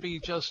might not be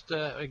just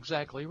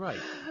exactly right.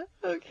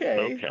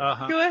 Okay.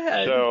 Uh-huh. Go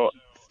ahead. So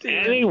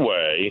Stephen.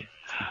 anyway,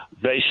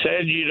 they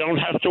said you don't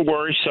have to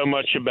worry so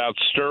much about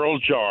sterile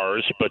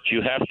jars, but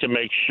you have to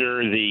make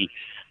sure the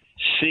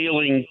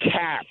sealing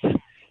cap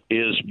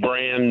is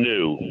brand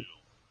new.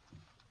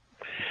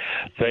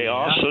 They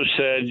also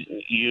said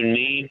you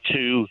need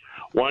to,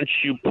 once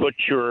you put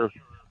your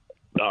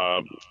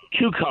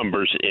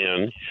cucumbers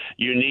in,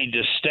 you need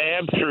to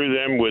stab through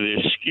them with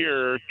a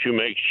skewer to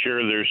make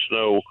sure there's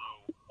no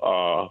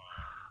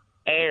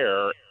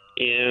air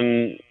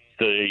in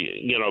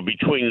the,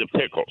 between the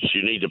pickles.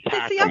 You need to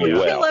pack them well. I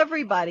would kill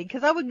everybody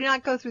because I would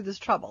not go through this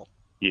trouble.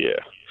 Yeah.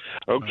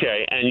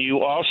 Okay. And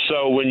you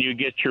also, when you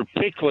get your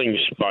pickling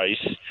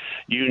spice,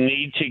 you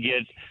need to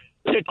get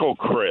pickle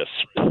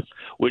crisp,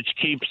 which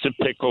keeps the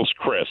pickles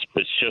crisp.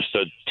 It's just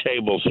a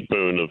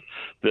tablespoon of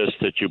this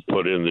that you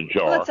put in the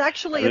jar. Well, that's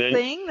actually a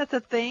thing? That's a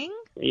thing?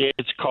 Yeah,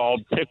 it's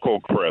called pickle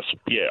crisp,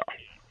 yeah.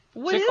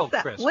 What is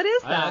that? Crisp. What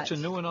is that? That's a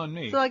new one on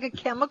me. So like a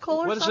chemical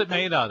or what something? What is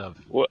it made out of?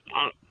 Well,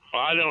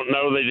 I don't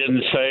know. They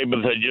didn't say,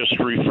 but they just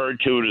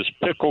referred to it as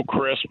pickle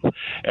crisp,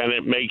 and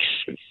it makes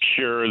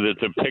sure that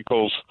the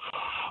pickles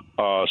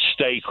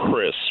stay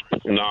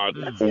crisp, not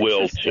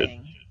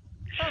wilted.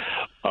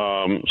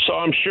 So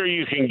I'm sure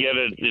you can get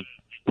it. It's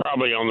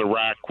probably on the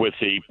rack with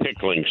the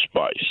pickling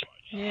spice.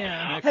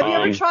 Yeah. Have you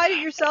ever tried it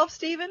yourself,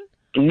 Stephen?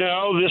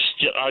 No,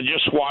 I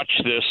just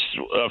watched this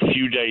a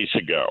few days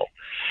ago.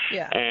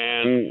 Yeah.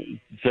 And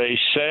they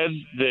said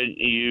that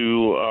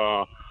you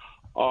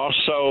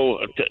also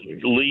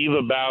leave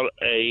about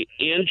an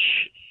inch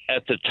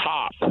at the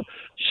top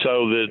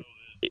so that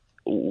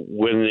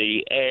when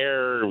the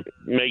air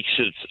makes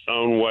its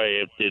own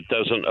way, it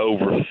doesn't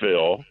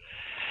overfill.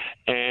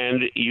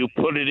 And you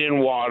put it in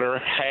water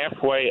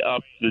halfway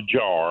up the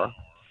jar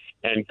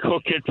and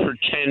cook it for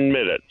 10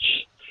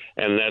 minutes.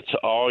 And that's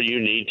all you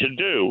need to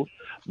do.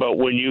 But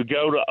when you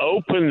go to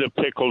open the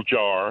pickle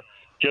jar,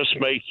 just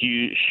make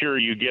sure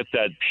you get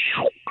that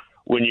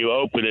when you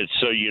open it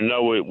so you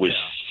know it was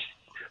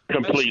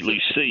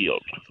completely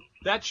sealed.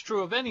 That's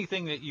true of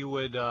anything that you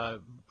would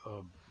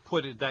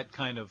put that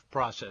kind of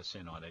process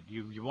in on it.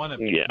 You want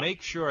to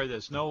make sure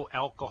there's no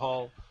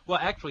alcohol. Well,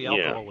 actually,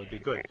 alcohol would be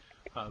good.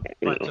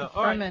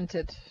 Ferment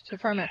it, to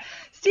ferment.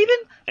 Stephen,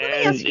 let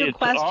me ask you a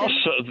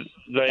question.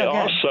 They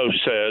also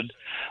said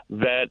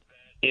that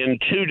in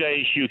 2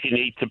 days you can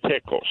eat the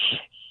pickles.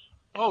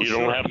 Oh, You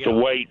sure. don't have yeah. to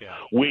wait Yeah.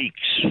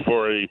 weeks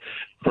for the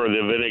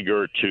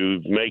vinegar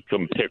to make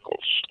them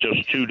pickles.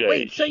 Just 2 days.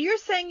 Wait, so you're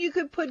saying you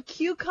could put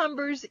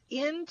cucumbers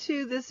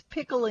into this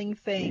pickling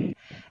thing,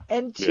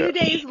 and 2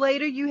 Yes. days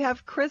later you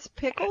have crisp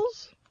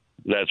pickles?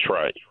 That's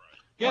right.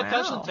 Yeah, Wow. it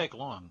doesn't take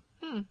long.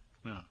 Hmm.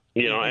 Yeah.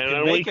 You know, You and can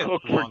then we make it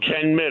cook for longer.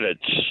 10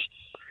 minutes.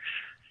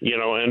 You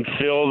know, and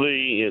fill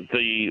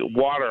the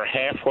water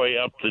halfway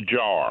up the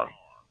jar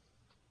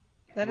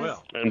That is.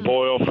 Well, and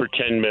boil for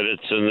 10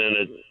 minutes, and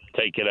then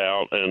take it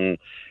out, and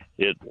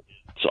it's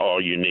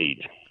all you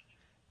need.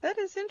 That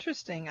is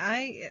interesting.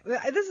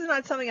 This is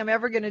not something I'm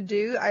ever going to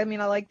do. I mean,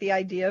 I like the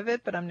idea of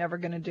it, but I'm never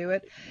going to do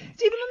it.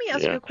 Stephen, let me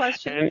ask you a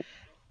question. And,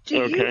 Do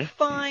you okay.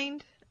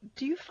 find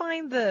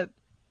the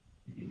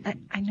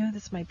I know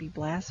this might be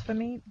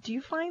blasphemy. Do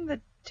you find the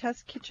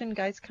test kitchen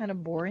guys kind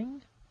of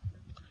boring?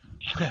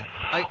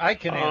 I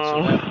can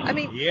answer that. I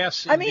mean,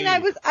 yes. I mean,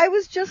 indeed. I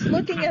was just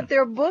looking at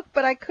their book,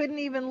 but I couldn't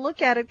even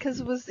look at it because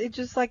it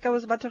just like I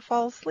was about to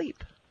fall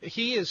asleep.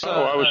 He is.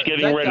 I was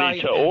getting that ready guy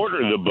to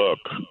order the book.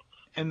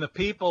 And the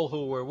people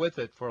who were with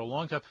it for a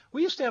long time.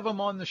 We used to have them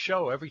on the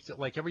show every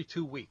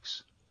 2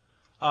 weeks.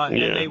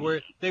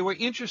 And they were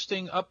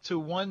interesting up to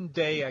one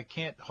day. I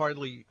can't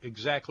hardly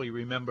exactly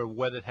remember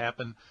what had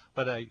happened,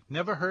 but I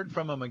never heard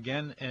from them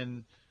again,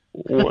 and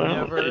Well,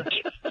 never.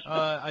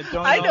 I don't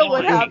know. I know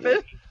what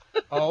happened.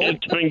 Oh,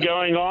 it's been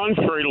going on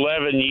for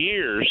 11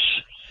 years.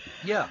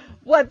 yeah.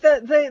 What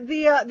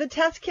the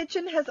test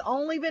kitchen has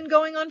only been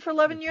going on for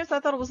 11 years? I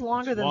thought it was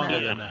longer than Longer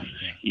that. than that.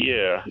 Yeah.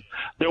 Yeah.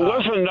 There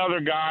was another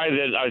guy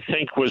that I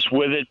think was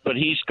with it, but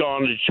he's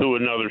gone to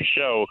another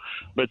show.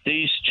 But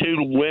these two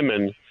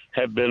women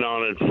have been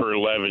on it for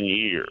 11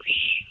 years.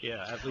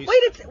 Yeah. At least.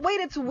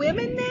 It's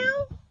women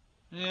now?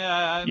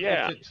 Yeah.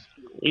 Yeah. If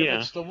Yeah.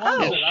 it's the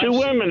ones It's that I've two seen.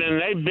 women,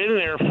 and they've been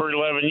there for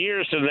 11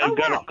 years, and they've Oh,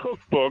 got wow. a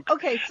cookbook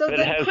Okay, so that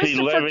then has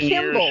Christopher 11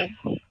 Kimball. years.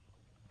 No,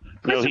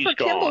 Christopher he's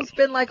gone. Kimball's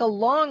been like a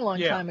long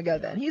Yeah. time ago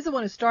then. He's the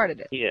one who started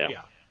it. Yeah.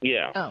 Yeah.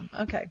 Yeah. Oh,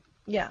 okay.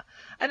 Yeah.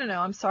 I don't know.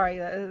 I'm sorry.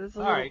 It's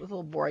All right. a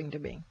little boring to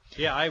me.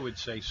 Yeah, I would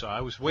say so.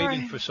 I was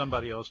waiting right. for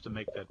somebody else to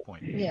make that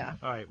point. Yeah.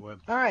 All right. Well,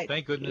 All right.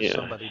 thank goodness Yeah.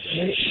 somebody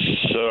did.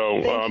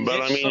 So, Thank you.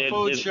 but I It's mean, the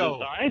food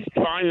show. I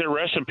find the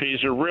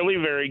recipes are really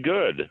very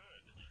good.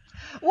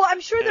 Well,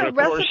 I'm sure the And of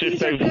course,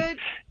 recipes if are they've- good.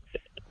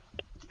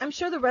 I'm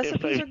sure the If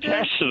recipes they've are good.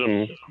 tested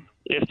them,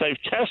 if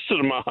they've tested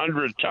them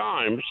 100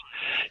 times,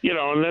 you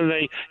know, and then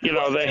they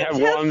have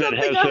Test one that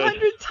something has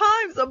 100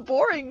 times. A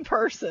boring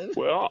person.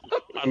 Well,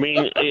 I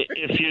mean,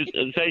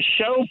 they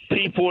show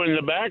people in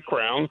the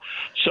background,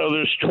 so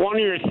there's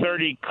 20 or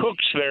 30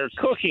 cooks there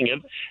cooking it,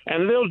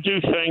 and they'll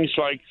do things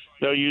like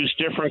they'll use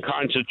different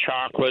kinds of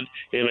chocolate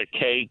in a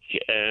cake,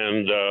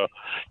 and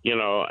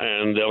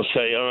and they'll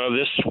say,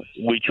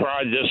 we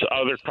tried this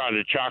other kind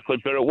of chocolate,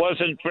 but it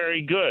wasn't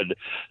very good.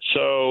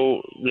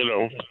 So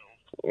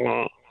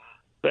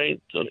they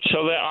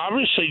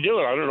obviously do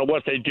it. I don't know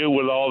what they do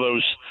with all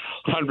those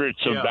hundreds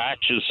of Yeah.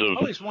 batches I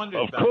always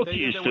wondered of about it.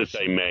 cookies There that was-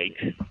 they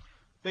make.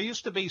 There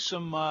used to be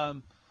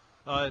some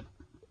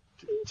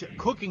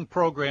cooking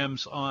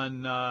programs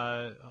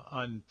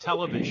on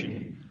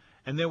television,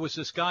 and there was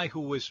this guy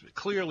who was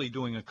clearly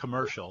doing a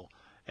commercial,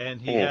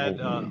 and he had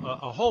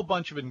a whole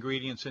bunch of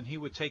ingredients, and he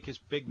would take his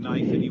big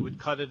knife and he would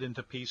cut it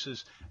into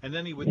pieces, and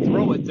then he would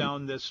throw it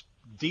down this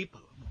deep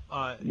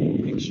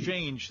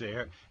exchange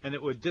there, and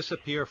it would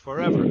disappear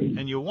forever.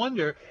 And you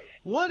wonder,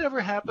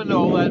 whatever happened to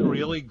all that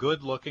really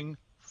good-looking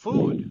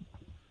food?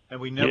 And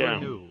we never Yeah.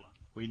 knew.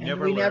 We And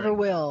never we never learned.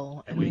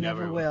 will. And we we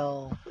never never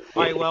will.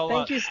 All right, well,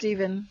 Thank you,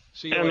 Stephen.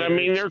 see you And I later.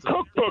 mean, their It's the-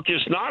 cookbook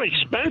is not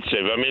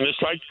expensive. I mean,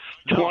 it's like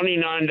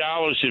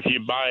 $29 if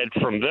you buy it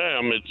from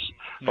them. It's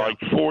like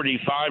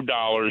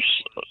 $45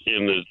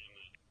 in the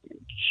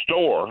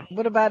store.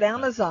 What about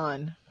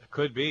Amazon?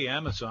 Could be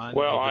Amazon.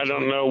 Well, I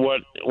don't know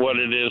what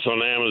it is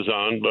on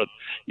Amazon, but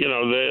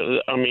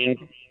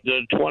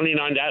the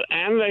 29,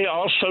 and they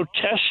also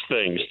test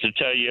things to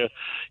tell you,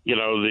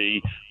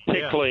 the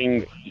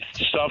pickling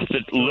stuff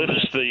that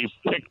lifts the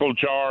pickle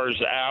jars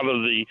out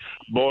of the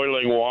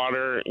boiling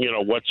water.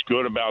 What's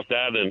good about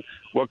that, and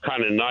what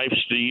kind of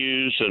knives to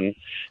use, and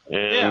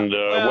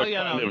what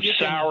kind of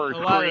sour a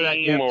lot of that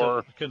you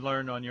cream can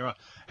learn on your own.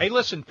 Hey,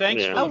 listen,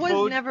 thanks Yeah. for I the was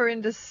food. never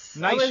into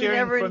Nice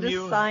hearing from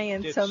you.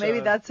 science, so It's, maybe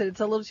that's it.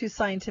 It's a little too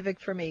scientific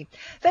for me.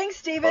 Thanks,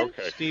 Stephen.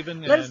 Okay.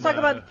 Stephen. Let's and, talk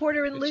about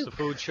Porter and it's Luke. the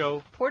food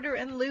show. Porter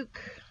and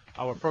Luke.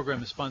 Our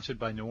program is sponsored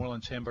by New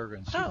Orleans Hamburger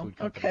and Seafood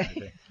Oh, Company.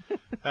 okay.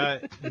 I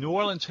think. New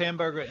Orleans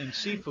Hamburger and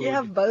Seafood You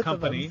have both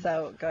Company. of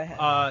them, so go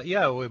ahead.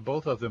 Yeah, well,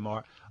 both of them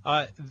are.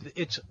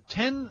 It's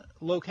 10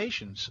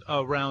 locations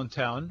around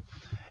town,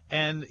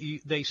 and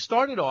they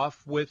started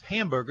off with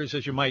hamburgers,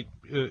 as you might,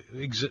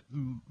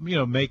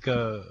 make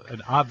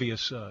an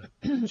obvious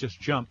just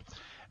jump,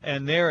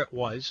 and there it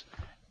was,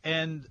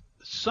 and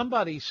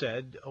somebody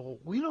said,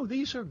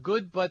 these are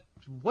good, but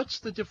what's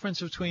the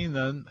difference between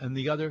them and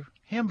the other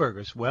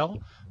hamburgers?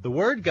 Well, the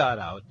word got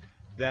out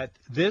that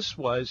this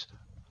was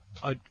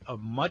a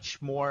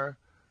much more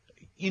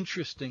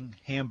interesting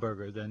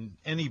hamburger than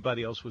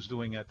anybody else was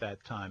doing at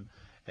that time.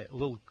 a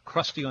little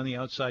crusty on the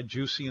outside,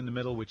 juicy in the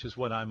middle, which is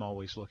what I'm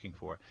always looking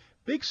for.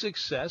 Big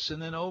success,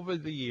 and then over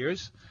the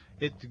years,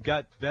 it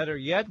got better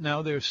yet.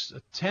 Now there's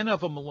 10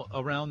 of them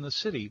around the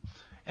city.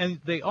 And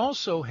they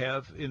also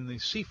have, in the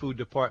seafood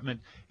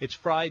department, it's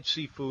fried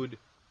seafood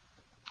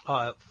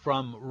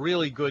from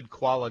really good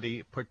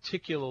quality,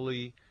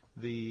 particularly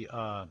the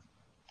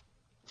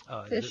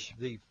fish.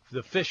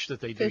 The fish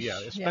that they do,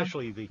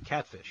 especially the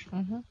catfish.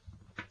 Mm-hmm.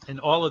 And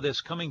all of this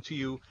coming to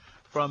you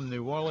from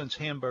New Orleans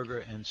Hamburger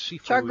and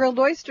Seafood. Char-grilled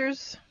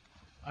oysters.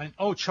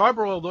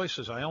 Char-broiled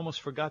oysters. I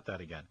almost forgot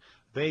that again.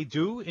 They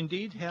do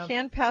indeed have...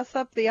 Can't pass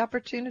up the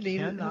opportunity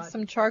to have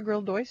some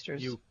char-grilled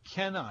oysters. You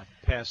cannot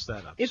pass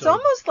that up. It's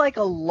almost like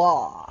a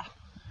law.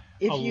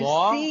 If you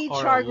see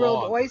or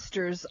char-grilled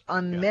oysters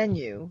on the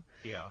menu,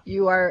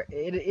 you are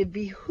it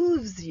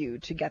behooves you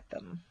to get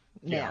them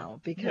now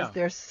because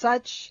they're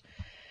such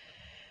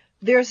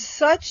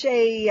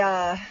a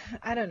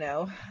I don't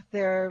know,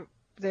 they're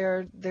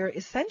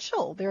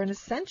essential. They're an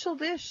essential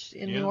dish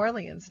in New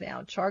Orleans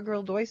now.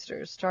 Char-grilled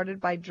oysters started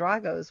by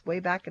Drago's way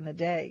back in the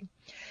day.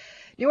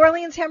 New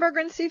Orleans Hamburger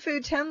and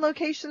Seafood, 10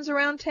 locations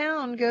around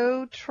town.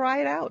 Go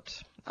try it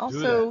out.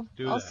 Also,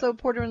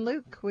 Porter and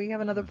Luke. We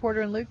have another Porter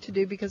and Luke to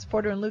do because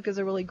Porter and Luke is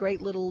a really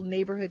great little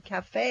neighborhood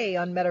cafe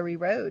on Metairie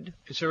Road.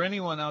 Is there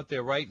anyone out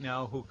there right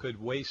now who could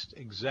waste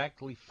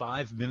exactly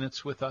 5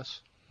 minutes with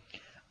us?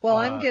 Well,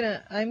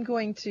 I'm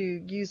going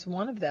to use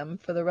one of them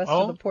for the rest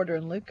of the Porter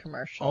and Luke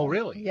commercial. Oh,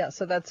 really? Yeah,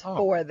 so that's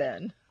 4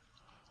 then.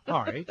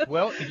 All right.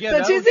 Well, so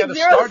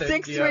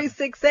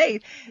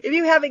 260-6368. If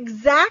you have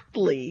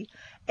exactly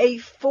a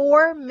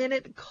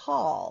 4-minute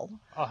call,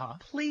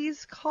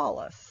 please call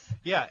us.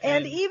 Yeah.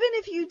 And even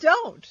if you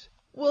don't,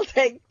 we'll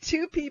take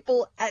 2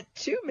 people at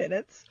 2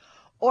 minutes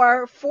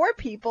or 4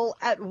 people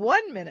at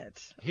 1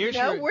 minute. We're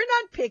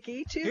not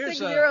picky.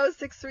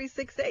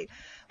 260-6368.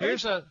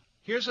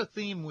 Here's a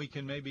theme we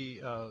can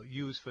maybe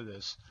use for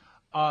this.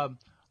 How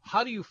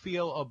do you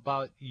feel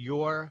about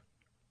your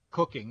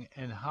cooking,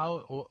 and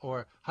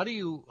how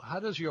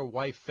does your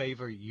wife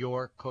favor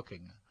your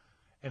cooking,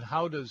 and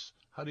how do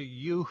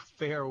you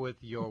fare with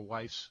your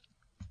wife's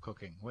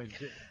cooking?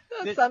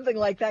 Something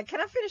like that.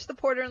 Can I finish the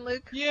Porter and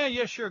Luke?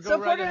 Yeah, sure. Go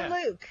right Porter ahead. and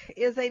Luke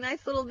is a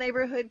nice little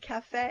neighborhood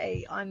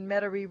cafe on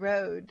Metairie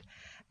Road,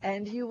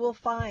 and you will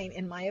find,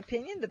 in my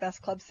opinion, the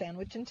best club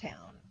sandwich in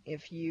town.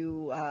 If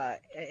you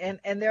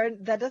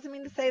that doesn't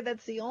mean to say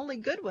that's the only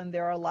good one.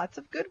 There are lots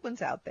of good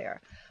ones out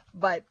there,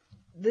 but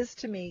this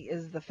to me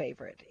is the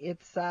favorite.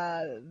 It's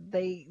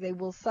they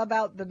will sub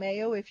out the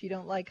mayo if you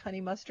don't like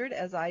honey mustard,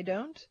 as I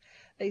don't.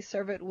 They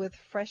serve it with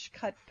fresh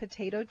cut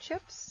potato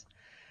chips.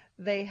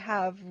 They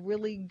have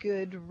really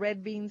good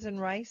red beans and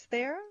rice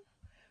there,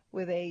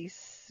 with a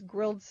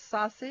grilled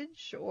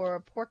sausage or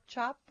a pork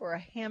chop or a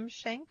ham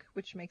shank,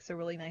 which makes a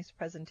really nice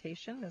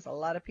presentation. There's a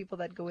lot of people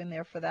that go in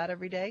there for that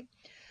every day.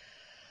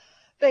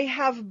 They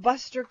have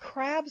Buster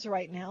crabs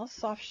right now,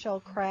 soft shell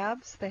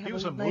crabs. They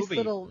have a nice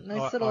little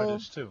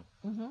artist too.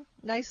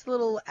 Nice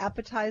little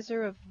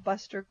appetizer of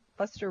Buster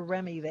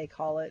Remy, they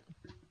call it.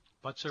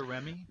 Buster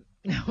Remy?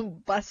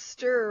 No,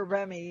 Buster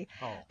Remy.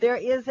 Oh. There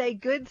is a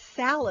good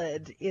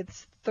salad.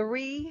 It's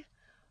 3.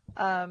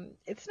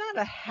 It's not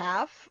a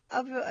half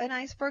of an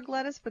iceberg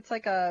lettuce, but it's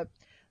like a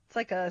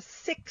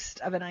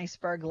 1/6 of an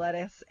iceberg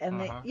lettuce. And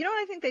they, you know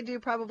what I think they do?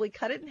 Probably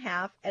cut it in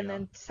half and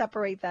then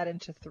separate that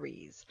into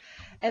 3s.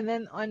 And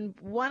then on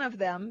one of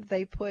them,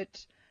 they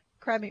put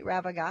crab meat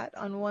ravagate.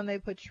 On one, they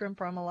put shrimp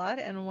remoulade.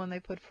 And on one,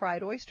 they put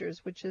fried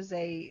oysters, which is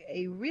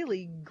a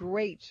really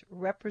great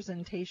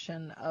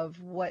representation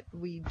of what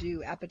we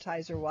do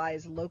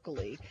appetizer-wise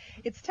locally.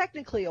 It's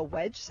technically a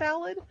wedge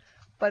salad,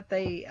 but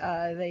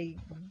they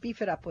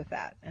beef it up with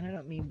that. And I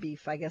don't mean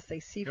beef. I guess they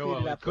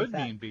seafood it up with that.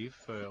 It could mean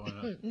beef.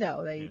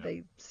 No,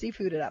 they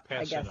seafood it up,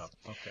 I guess. It up.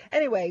 Okay.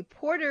 Anyway,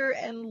 Porter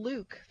and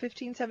Luke,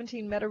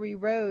 1517 Metairie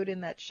Road,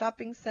 in that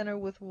shopping center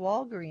with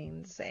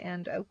Walgreens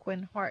and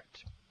Oakland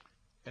Hart.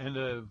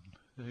 And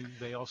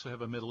they also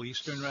have a Middle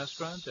Eastern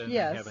restaurant, and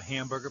yes. They have a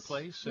hamburger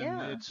place.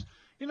 And it's,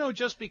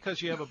 just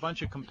because you have a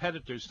bunch of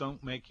competitors,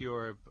 don't make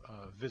your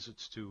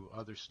visits to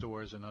other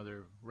stores and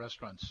other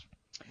restaurants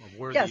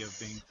worthy of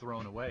being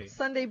thrown away.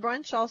 Sunday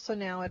brunch also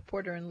now at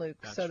Porter and Luke.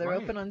 That's so they're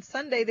right. open on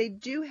Sunday. They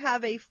do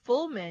have a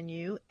full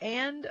menu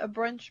and a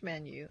brunch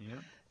menu.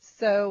 Yeah.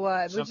 So,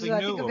 which is,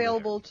 I think, new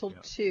available till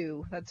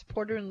 2. That's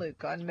Porter and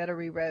Luke on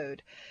Metairie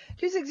Road.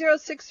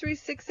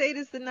 260-6368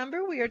 is the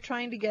number. We are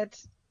trying to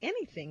get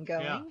anything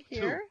going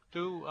here.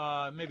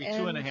 Maybe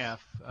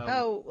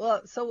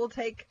 2.5. So we'll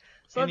take...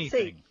 So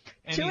anything.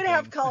 Let's see.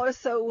 2.5 callers,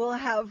 so we'll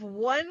have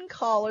 1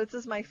 caller. This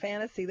is my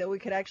fantasy, that we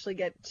could actually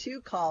get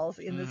 2 calls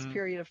in this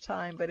period of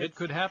time. But it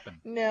could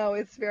happen. No,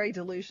 it's very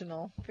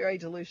delusional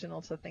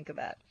to think of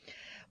that.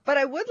 But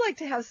I would like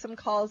to have some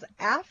calls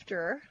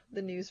after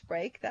the news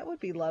break. That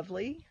would be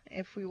lovely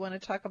if we want to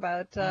talk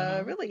about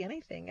really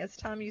anything. As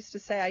Tom used to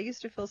say, I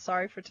used to feel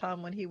sorry for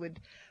Tom when he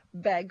would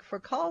beg for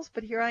calls,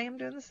 but here I am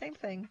doing the same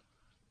thing.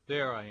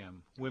 There I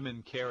am,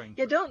 women caring.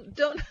 Yeah, don't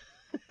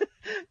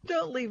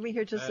don't leave me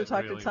here just to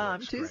talk really to Tom.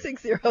 works great.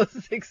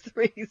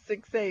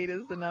 260-6368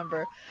 is the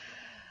number.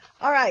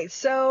 All right,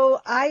 so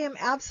I am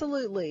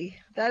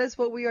that is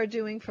what we are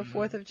doing for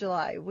 4th of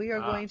July. We are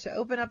going to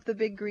open up the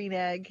Big Green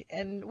Egg.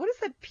 And what is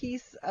that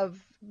piece of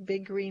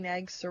Big Green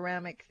Egg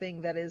ceramic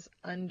thing that is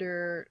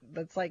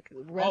that's like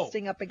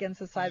resting up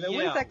against the side?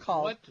 What is that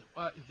called?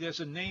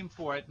 There's a name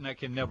for it, and I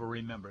can never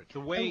remember it.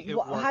 The way it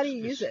works. How do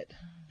you use it?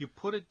 You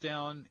put it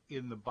down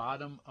in the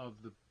bottom of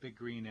the Big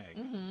Green Egg.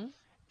 Mm-hmm.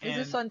 Is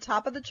this on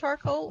top of the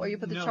charcoal, or you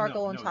put the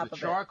charcoal on top of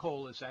it? The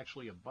charcoal is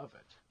actually above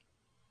it.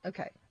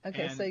 Okay.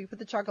 So you put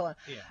the charcoal on.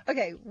 Yeah.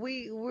 Okay.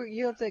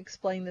 You have to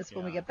explain this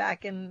when we get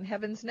back, and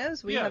heavens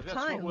knows we have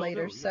time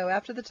later. So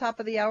after the top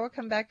of the hour,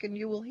 come back and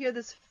you will hear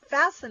this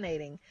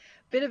fascinating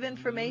bit of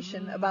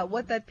information about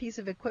what that piece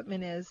of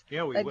equipment is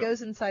that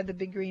goes inside the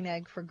Big Green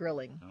Egg for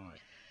grilling. All right.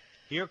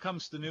 Here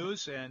comes the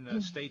news,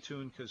 and stay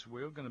tuned because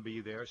we're going to be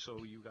there,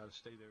 so you got to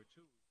stay there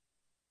too.